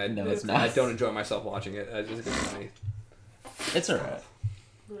good. Like No, it's not. I don't enjoy myself watching it. I just get money. It's alright.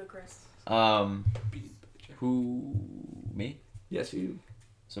 Ludacris. Who? Me? Yes, you.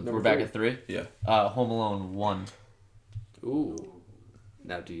 So Number we're back 3. at 3? Yeah. Home Alone 1. Ooh.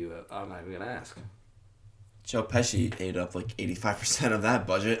 Now, do you? I'm not even gonna ask. Joe Pesci ate up like 85% of that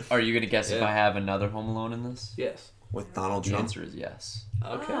budget Are you gonna guess if Yeah. I have another Home Alone in this? Yes. with Donald The Trump. answer is yes.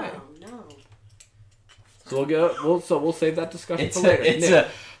 Okay. Oh, no. So we'll go. We'll save that discussion It's for later. Nick,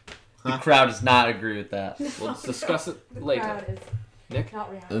 the crowd does not agree with that. we'll discuss it The later. crowd is Nick.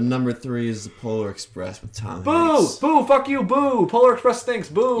 not reacting. And number 3 is the Polar Express with Tom Boo! Hanks. Boo! Fuck you! Boo! Polar Express stinks.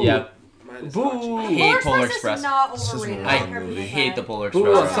 Boo! Yep. Mine is Boo! not I cheap. hate Polar Express Express. is not It's just overrated. one I don't care what movie. you Hate say. the Polar Boo,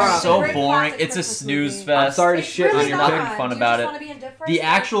 Express. I'm It's sorry. so Great boring. classic It's a Christmas snooze movie. fest. I'm sorry to It's shit really on your not. pick. Having fun Do you about just it. wanna be indifferent? The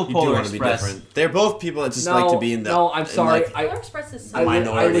actual You do Polar want to be Express. different. They're both people that just No, like to be in the. no, I'm in, sorry. like, Polar Express is so I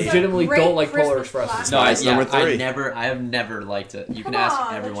minority. legitimately Great don't like Polar Christmas Express. classic. No, It's number 3. I have never liked it. You can Come ask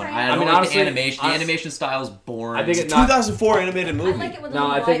on, the everyone. train- I I don't mean, like honestly, the animation. The honest- animation style is boring. I think It's it a not. 2004 animated I movie. like it when No,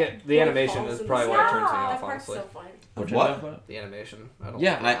 the I think light the animation falls is in probably the why it sky. turns me off. That part's Honestly. so fun. What? The animation. I don't.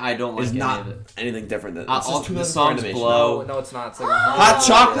 Yeah, I don't like It's any not of it. anything different than All it's the just songs animation. blow. No, it's not. It's like Hot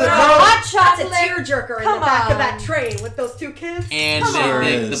chocolate. Hot That's a chocolate. tearjerker in Come the back of on. that train with those two kids. And Come on.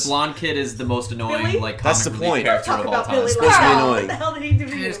 the blonde kid is the most annoying, Billy? like, That's comic the relief point. character Talk of all about time. Billy supposed to be Wow. annoying. What the hell did he do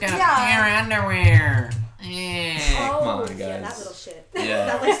to you? underwear. Come on, guys. Yeah, that little shit. Yeah.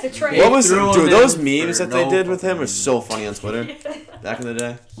 That likes the train. What was threw him dude? Those in memes for that they no did with him fucking are so funny on Twitter back in the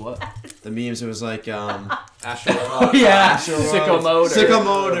day. What? The memes, it was like Astro. Yeah. Sicko mode. Sicko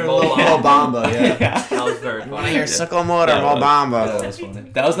mode or Mobamba. Yeah. That was very funny. Want to hear Sicko mode or Yeah, that Mobamba? was funny.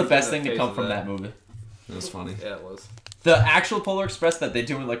 That was the best thing to Face come of from that. that movie. That was funny. Yeah, it was. The actual Polar Express that they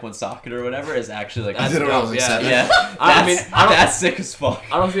do in like one socket or whatever is actually like That's did it when I was dope, like yeah. 7. yeah. I mean, I don't- that's sick as fuck.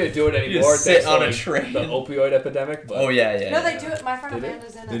 I don't know if they do it You anymore. just sit thanks to, on a like, train. The opioid epidemic. But Oh yeah. No, they do it. My friend Did they?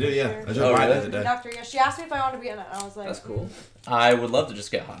 Amanda's in it. They do, this yeah. year. I just Oh, read really? it today. Doctor, yeah. She asked me if I wanted to be in it. I was like, that's cool. I would love to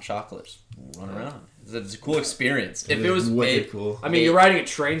just get hot chocolate, just run around. It's a cool experience. If it was wicked a, cool. I mean, you're riding a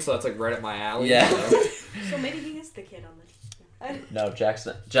train, so that's like right up my alley. Yeah. so- So maybe he is the kid on the. no, Jack's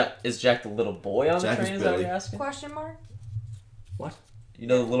not, is Jack the little boy on Jack the is train? Is that what Billy. you're asking? question mark? You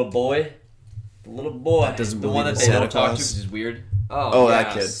know the little boy, the little boy, That doesn't the one that believe they in don't Santa talk to Claus. because he's weird. Oh, yeah.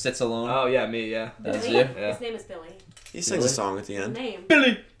 that kid. Sits alone. Oh yeah, me. Yeah. That's Billy? you. Yeah. His name is Billy. He sings a song at the His end. name.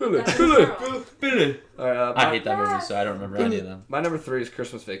 Billy. That's his girl. Billy. All right. I hate that movie, so I don't remember any of them. My number 3 is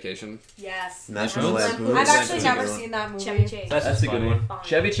Christmas Vacation. Yes. National That's Lampoon. I've That's actually a never good one. seen that movie. Chevy Chase. That's a good funny. one. Fine.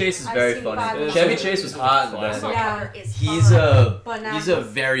 Chevy Chase is I've very seen funny. 5 minutes. Chevy Chase was hot in the Classic. best. Yeah. Motherfucker is He's fun. a But now he's a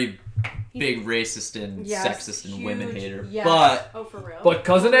very big racist and Yes, sexist and women huge, hater. yes. But Oh, for real? But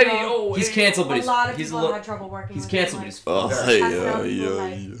cousin Eddie, oh, he's hey. canceled. But a lot of he's a people little. had trouble working He's with canceled, him, but he's Oh, Very- yeah, That's what yeah, I'm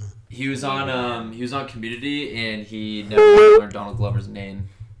like. yeah. he was on Community and he never learned Donald Glover's name.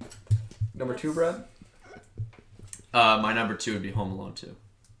 Number 2, Brad. My number 2 would be Home Alone 2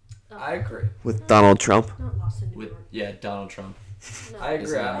 I agree. With Donald Trump. Not Lost in New with York. Donald Trump. No. I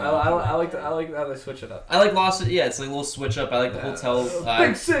agree. I like how they switch it up. I like Lost. Yeah, it's like a little switch up. I like the hotel.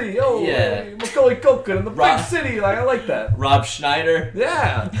 Big city, oh, yeah. Macaulay Culkin in the Rob- big city. Like I like that. Rob Schneider.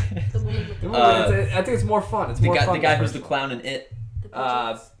 Yeah. The woman with The the, movie, I think it's more fun. It's The more guy, fun. the guy than who's the first clown in It. the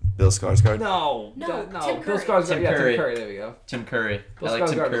Uh, pigeons. Bill Skarsgård. No, No, no. Tim Bill Curry. Skarsgård. Tim Yeah, Curry. Tim Curry. There we go. Tim Curry. Bill I like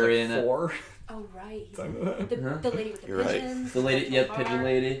Tim Skarsgård was Curry like in it. 4. Oh, right. He's Huh? the lady with the You're right. pigeons. The lady, Central yeah, Park. Pigeon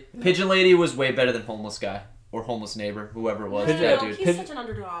Lady. Pigeon Lady was way better than Homeless Guy or Homeless Neighbor, whoever it was. No, Pigeon- no, dude, he's Pigeon- such an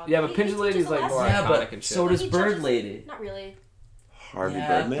underdog. Yeah, but He Pigeon teaches Lady's, a like, more lesson. Yeah, iconic but and shit. so does He Bird judges- Lady. Not really. Harvey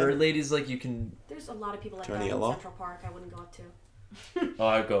Yeah, Birdman. Bird Lady's like you can. There's a lot of people like Johnny that Yellow? in Central Park I wouldn't go up to. Oh,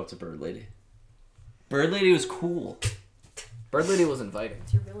 I'd go up to Bird Lady. Bird Lady was cool. Bird Lady was inviting.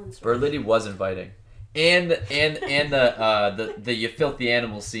 It's your villain story. Bird Lady was inviting. And the you filthy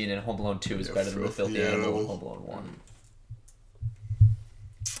animal scene in Home Alone 2 is You better than the filthy filthy animal in animal. Home Alone 1.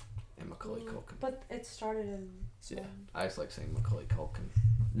 And Macaulay Culkin. But it started in. So, yeah. I just like saying Macaulay Culkin.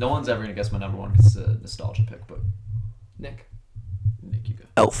 No one's ever gonna guess my number 1 because it's a nostalgia pick, but Nick. Nick, you go.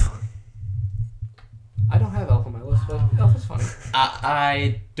 Elf. I don't have Elf on my list, but Elf is funny.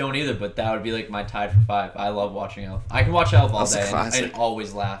 I don't either, but that would be like my tied for 5. I love watching Elf. I can watch Elf all That's a day and classic.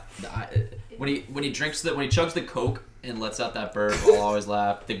 always laugh. When he chugs the Coke and lets out that burp, I'll always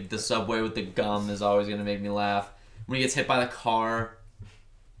laugh. The Subway with the gum is always gonna make me laugh. When he gets hit by the car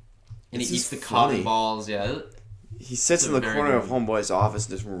and It's he eats just the cotton funny. balls, yeah. He sits It's in a the very corner good of Homeboy's office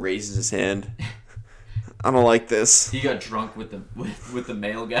and just raises his hand. I don't like this. He got drunk with the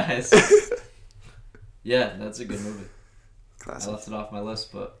male guys. Yeah, that's a good movie. I Classic. left it off my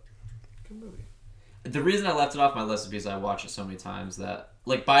list, but Good movie. the reason I left it off my list is because I watch it so many times that,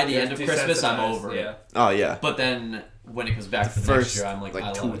 like, by the end of Christmas, I'm over Yeah. it. Oh yeah. But then when it comes back The for the next first, year, I'm like, like,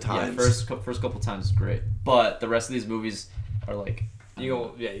 I 2 love it. times. Yeah, first couple times is great, but the rest of these movies are like, You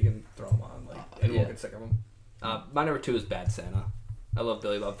go, yeah, you can throw them on. Like anyone Yeah. can sick of them. My number 2 is Bad Santa. I love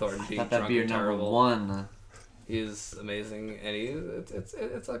Billy Bob Thornton I being thought that'd drunk be your and number terrible. 1. He's amazing, and it's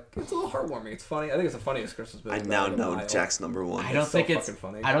a little heartwarming. It's funny. I think it's the funniest Christmas movie. I now like a know mile. Jack's number 1. I don't so think it's. fucking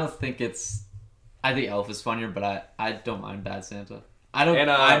funny. I don't think it's. I think Elf is funnier, but I don't mind Bad Santa. I don't. And,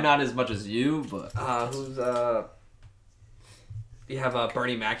 I'm not as much as you, but Who's You have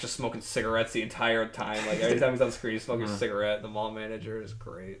Bernie Mac just smoking cigarettes the entire time. Like every time he's on screen, he's smoking a cigarette. The mall manager is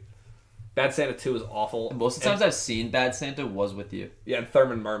great. Bad Santa 2 is awful. most of the times I've seen Bad Santa was with you. Yeah, and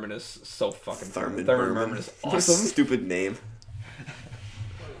Thurman Merman is so fucking Thurman Merman is What a awesome. stupid name.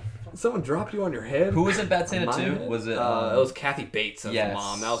 Someone dropped you on your head. Who was in Bad Santa On my 2? head? Was it? It was Kathy Bates as yes.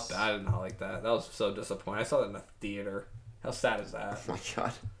 mom. That was bad. I did not like that. That was so disappointing. I saw that in the theater. How sad is that? Oh my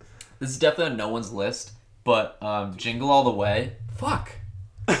god. This is definitely on no one's list, but Jingle All the Way. Fuck.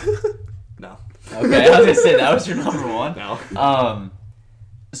 No. Okay, I was gonna say that was your number 1. No.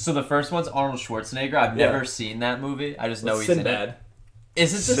 So the first one's Arnold Schwarzenegger. I've never seen that movie. I just know he's Sinbad. in it.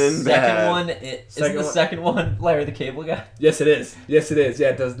 Is it the Sinbad. second one? Isn't the second one Larry the Cable Guy? Yes, it is. Yes, it is. Yeah,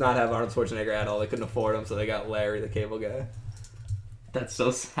 it does not have Arnold Schwarzenegger at all. They couldn't afford him, so they got Larry the Cable Guy. That's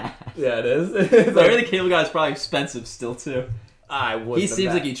so sad. Yeah, it is. Larry the Cable Guy is probably expensive still too. I would. He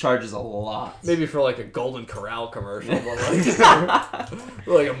seems like he charges a lot. Maybe for like a Golden Corral commercial, but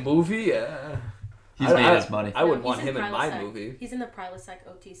like a movie. Yeah. He's made his money. I wouldn't He's want him in my Prilosec. movie. He's in the Prilosec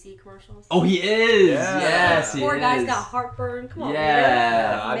OTC commercials. Oh, he is. Yeah. Yes, he Poor is. guy's got heartburn. Come on,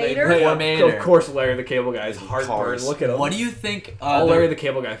 Yeah. I mean, Mater? hey, Poor Mater. of course, Larry the Cable Guy's heartburn. Cars. Look at him. What do you think? All Larry the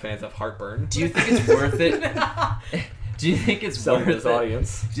Cable Guy fans have heartburn. Do you think it's worth it? Do you think it's Selling worth his it?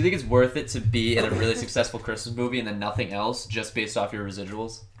 audience. Do you think it's worth it to be in a really successful Christmas movie and then nothing else, just based off your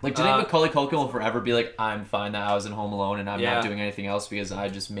residuals? Like, do you think Macaulay Culkin will forever be like, I'm fine that I was in Home Alone and I'm not doing anything else because I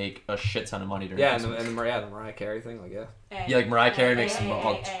just make a shit ton of money during Yeah, Christmas? and the Mariah Carey thing, like Yeah, like Mariah Carey makes a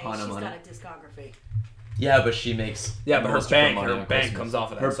ton of money. She's got a discography. Yeah, but she makes but her most of bank, money her on bank Christmas. comes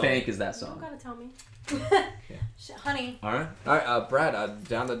off of that Her song. bank is that You don't song. gotta tell me. Honey. All right. All right, Brad,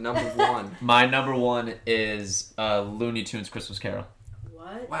 down to number one. My number one is Looney Tunes Christmas Carol. What?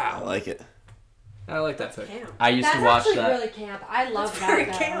 I Wow, like it. I like that pick. Camp. I used That's to watch actually that. really camp. I love It's that. very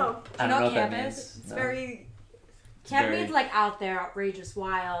though. camp. I don't You know know what that camp means. is? It's No. very. It's Camp very- means like out there, outrageous,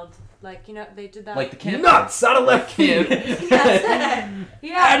 wild. Like they did that. Like the camp. Nuts out of left field. That's it.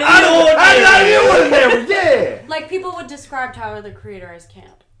 Yeah. I don't know. Yeah. Like people would describe Tyler the Creator as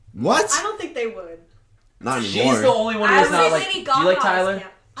camp. What? I don't think they would. Not anymore. She's the only one I who's would not say like. Lady Do you like Gaga's Tyler?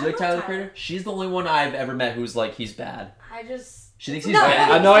 camp. Do you like I Tyler love the Creator? She's the only one I've ever met who's like he's bad. I just. She thinks he's No,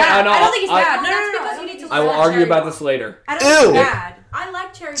 bad. I know. I don't think he's I- bad. No, That's no, because no. you need to I will listen to argue Cherry about Bomb. this later. I don't think Ew. he's bad. I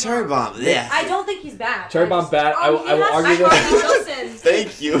like Cherry Bomb. Cherry bomb. Yeah. I don't think he's bad. Cherry I Bomb just- bad. I will He has argue Charlie this. Wilson.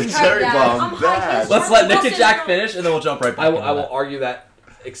 Thank you, Cherry Yeah. bomb. I'm Bad. high. Let's let Nick and Wilson Jack from- finish, and then we'll jump right back. I will into that. argue that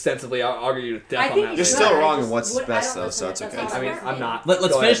extensively. I'll argue you to death I on think that. You're he's one. still good. I wrong just in what's would- best, I don't though, so listen it's to it. okay. That's I mean, all I'm not. Let's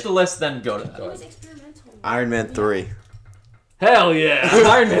Go finish ahead. the list, then go to It that. was experimental. Iron Man 3. Hell yeah!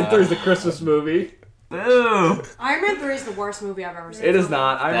 Iron Man 3 is the Christmas movie. Boo! Iron Man 3 is the worst movie I've ever seen. It is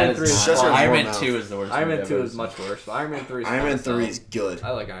not. Iron That Man 3 is is Shut not. your fine. Iron whore Man mouth. 2 is the worst. Iron movie Man I've 2 ever is seen. much worse. But Iron Man 3 is Iron fine Man as 3 hell. is good. I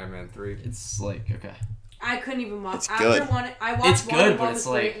like Iron Man 3. It's like okay. I couldn't even watch. It's After good. one, I watched It's one, good, and but one it's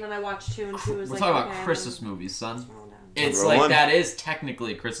was great, like- and then I watched 2, and 2 was We're like. talking okay, about and Christmas then movies, son. scroll down. It's Number like one. that is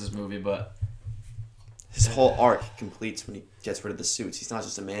technically a Christmas movie, but His whole arc completes when he gets rid of the suits. He's not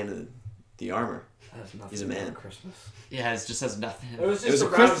just a man in the armor. He's a man. Christmas. yeah, it just has nothing. It was It was just a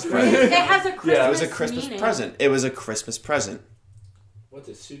around Christmas Christmas. present. It has a Christmas. It was a Christmas meaning. present. It was a Christmas present. What's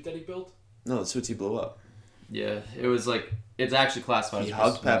his suit that he built? No, the suits he blew up. Yeah, it was like it's actually classified. He as a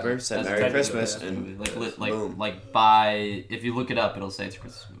hugged Christmas Pepper, movie. said That's Merry technically Christmas, a Christmas and movie. boom. like by if you look it up, it'll say it's a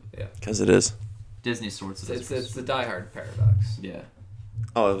Christmas movie. Because it is. Disney sorts it as a It's Christmas the Die Hard paradox. movie. Yeah,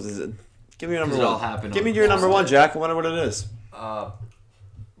 Oh, give me your number because it all one. happened. Give on me your number Christmas one, Day. Jack. I wonder what it is.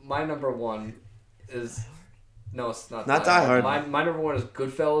 My number one is no, it's not. Not Die Hard. My number one is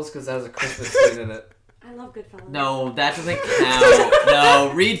Goodfellas because it has a Christmas scene in it. I love Goodfellas. No, that doesn't count.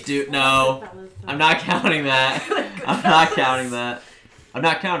 No, redo. No, Goodfellas, though. I'm not counting that. I'm not counting that. I'm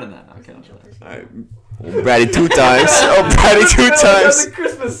not counting that. I'm counting that. All right. Oh, Brady 2 times. Oh, Brady 2 It has times. a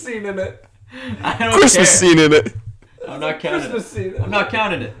Christmas scene in it. I don't Christmas care. scene in it. I'm not counting Christmas it. scene. I'm not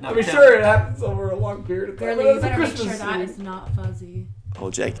counting it. Not I mean, counting sure, it happens over a long period of time. Really, but you it's a better make Christmas sure that scene. is not fuzzy. Oh,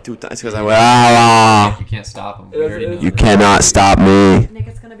 Jack 2 times. Because I went, ah, You can't stop him. It We is- already it know. is- You cannot stop me. Nick,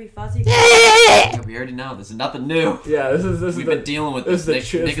 it's gonna be fuzzy. Yeah, we already know. This is nothing new. Yeah, this is We've the, been dealing with this this.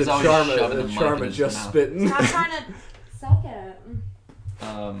 is the, Nick this is the always charm shoving the the mic charm in of his just mouth. spitting. Stop trying to suck it.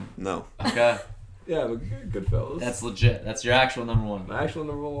 No. Okay, Yeah, but Goodfellas. that's legit. That's your actual number one. my actual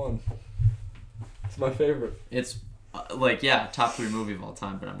number one. It's my favorite. It's like top 3 movie of all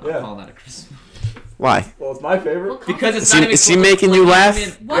time, but I'm not Yeah. calling that a Christmas Why? Well, it's my favorite. because it's Is not he- even. is he close. making you Like, laugh? Iron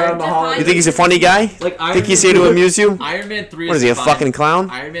Man, What Down the hall. defines You think he's a funny guy? like Iron Think he's Man, here to amuse you? Iron Man 3 What is is he, a defined- fucking clown?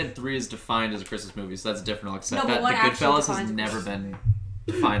 Iron Man 3 is defined as a Christmas movie, so that's different. I'll accept No, but that. what The actually Goodfellas has defines a never Christmas been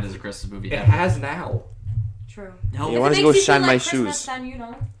defined as a Christmas movie It ever. has now. True. No, You If want it to go makes you shine feel my like Christmas, shoes? then you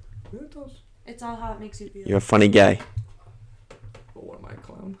know. It does. It's all how it makes you feel. You're a funny guy. But what am I, a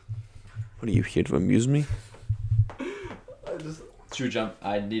clown? What are you here to amuse me? I just. True jump.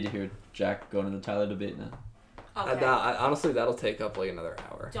 I need to hear Jack going to the Tyler debate now. Okay. Honestly, that'll take up like another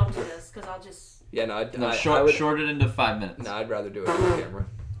hour. Don't do this, because I'll just. Yeah, no, No, I short would, it into 5 minutes. No, I'd rather do it on camera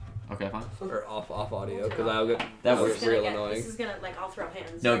Okay, fine. or off audio because I'll get That I'll works. get This is real gonna annoying. This is gonna I'll throw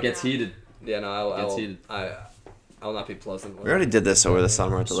hands. No, it right gets now. heated. Yeah, no, Gets heated. I will not be pleasant. We already did this over the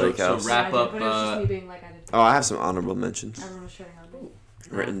summer at the So- lake so house. wrap I did, up, But it was just me being like I did. Oh, I have some honorable mentions Everyone was shitting on me.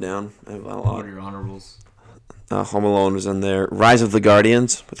 written down. I have a What lot. are your honorables? Home Alone was in there. Rise of the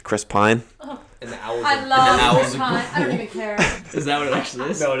Guardians with Chris Pine. And the owls. I love Owls Chris are Pine. cool. I don't even care. Is that what it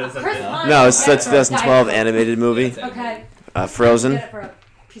actually is? No, it isn't. Chris Yeah. Pine. No, it's Get that it for a 2012 diaper. animated movie. Okay. Frozen. Get it for a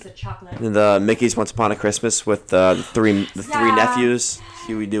piece of chocolate. And the Mickey's Once Upon a Christmas with the three Yeah. nephews.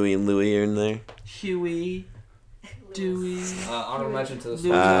 Huey, Dewey, and Louie are in there. Huey, Dewey. Honorable mention to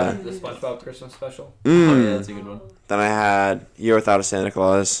the Uh, SpongeBob Christmas special. Oh yeah, Mm. that's a good one. Then I had Year Without a Santa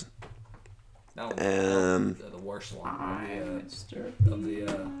Claus. That Um, the worst one of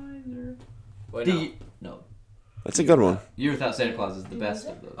the. Wait, The no. That's a good one. Year Without Santa Claus is the best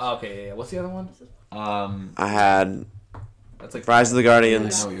of those. no. Okay, yeah. What's the other one? I had That's like Rise of the I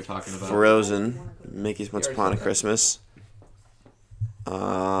Guardians, know what you're talking about. Frozen, Mickey's Once You already Upon a said that. Christmas. I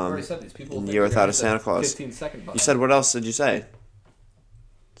already said these people. and think Year we're Without gonna a Santa hit the Claus. 15-second button. You said what else did you say?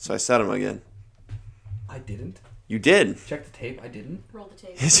 So I said them again. I didn't. You did. Check the tape. I didn't. Roll the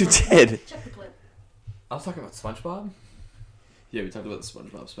tape. Yes, you did. Check the clip. I was talking about SpongeBob. Yeah, we talked about the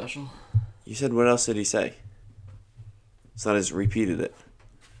SpongeBob special. You said what else did he say? It's not as repeated it.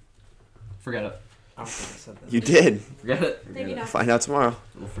 Forget it. I don't think I said that. You did. Forget it. Thank you, Doc. Find out tomorrow.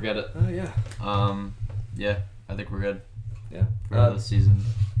 We'll forget it. Oh yeah. Yeah, I think we're good Yeah. for the season.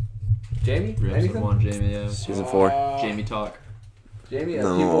 Jamie. For episode Anything? 1, Jamie. Yeah. Season 4. Jamie talk. Jamie.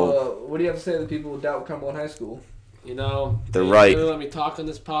 No. People. What do you have to say to the people who doubt Cumberland High School? You know, They're they right. really let me talk on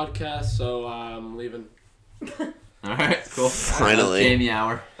this podcast, so I'm leaving. All right, cool. Finally. That's Jamie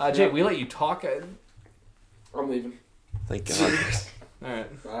hour. Jay, we let you talk. I'm leaving. Thank God. All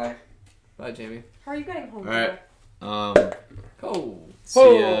right. Bye. Bye, Jamie. How are you getting home? All right. Oh.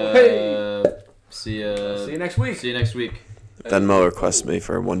 See ya. hey. See ya. See you next week. See you next week. Venmo requests me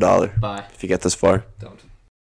for $1 Bye. if you get this far. Don't.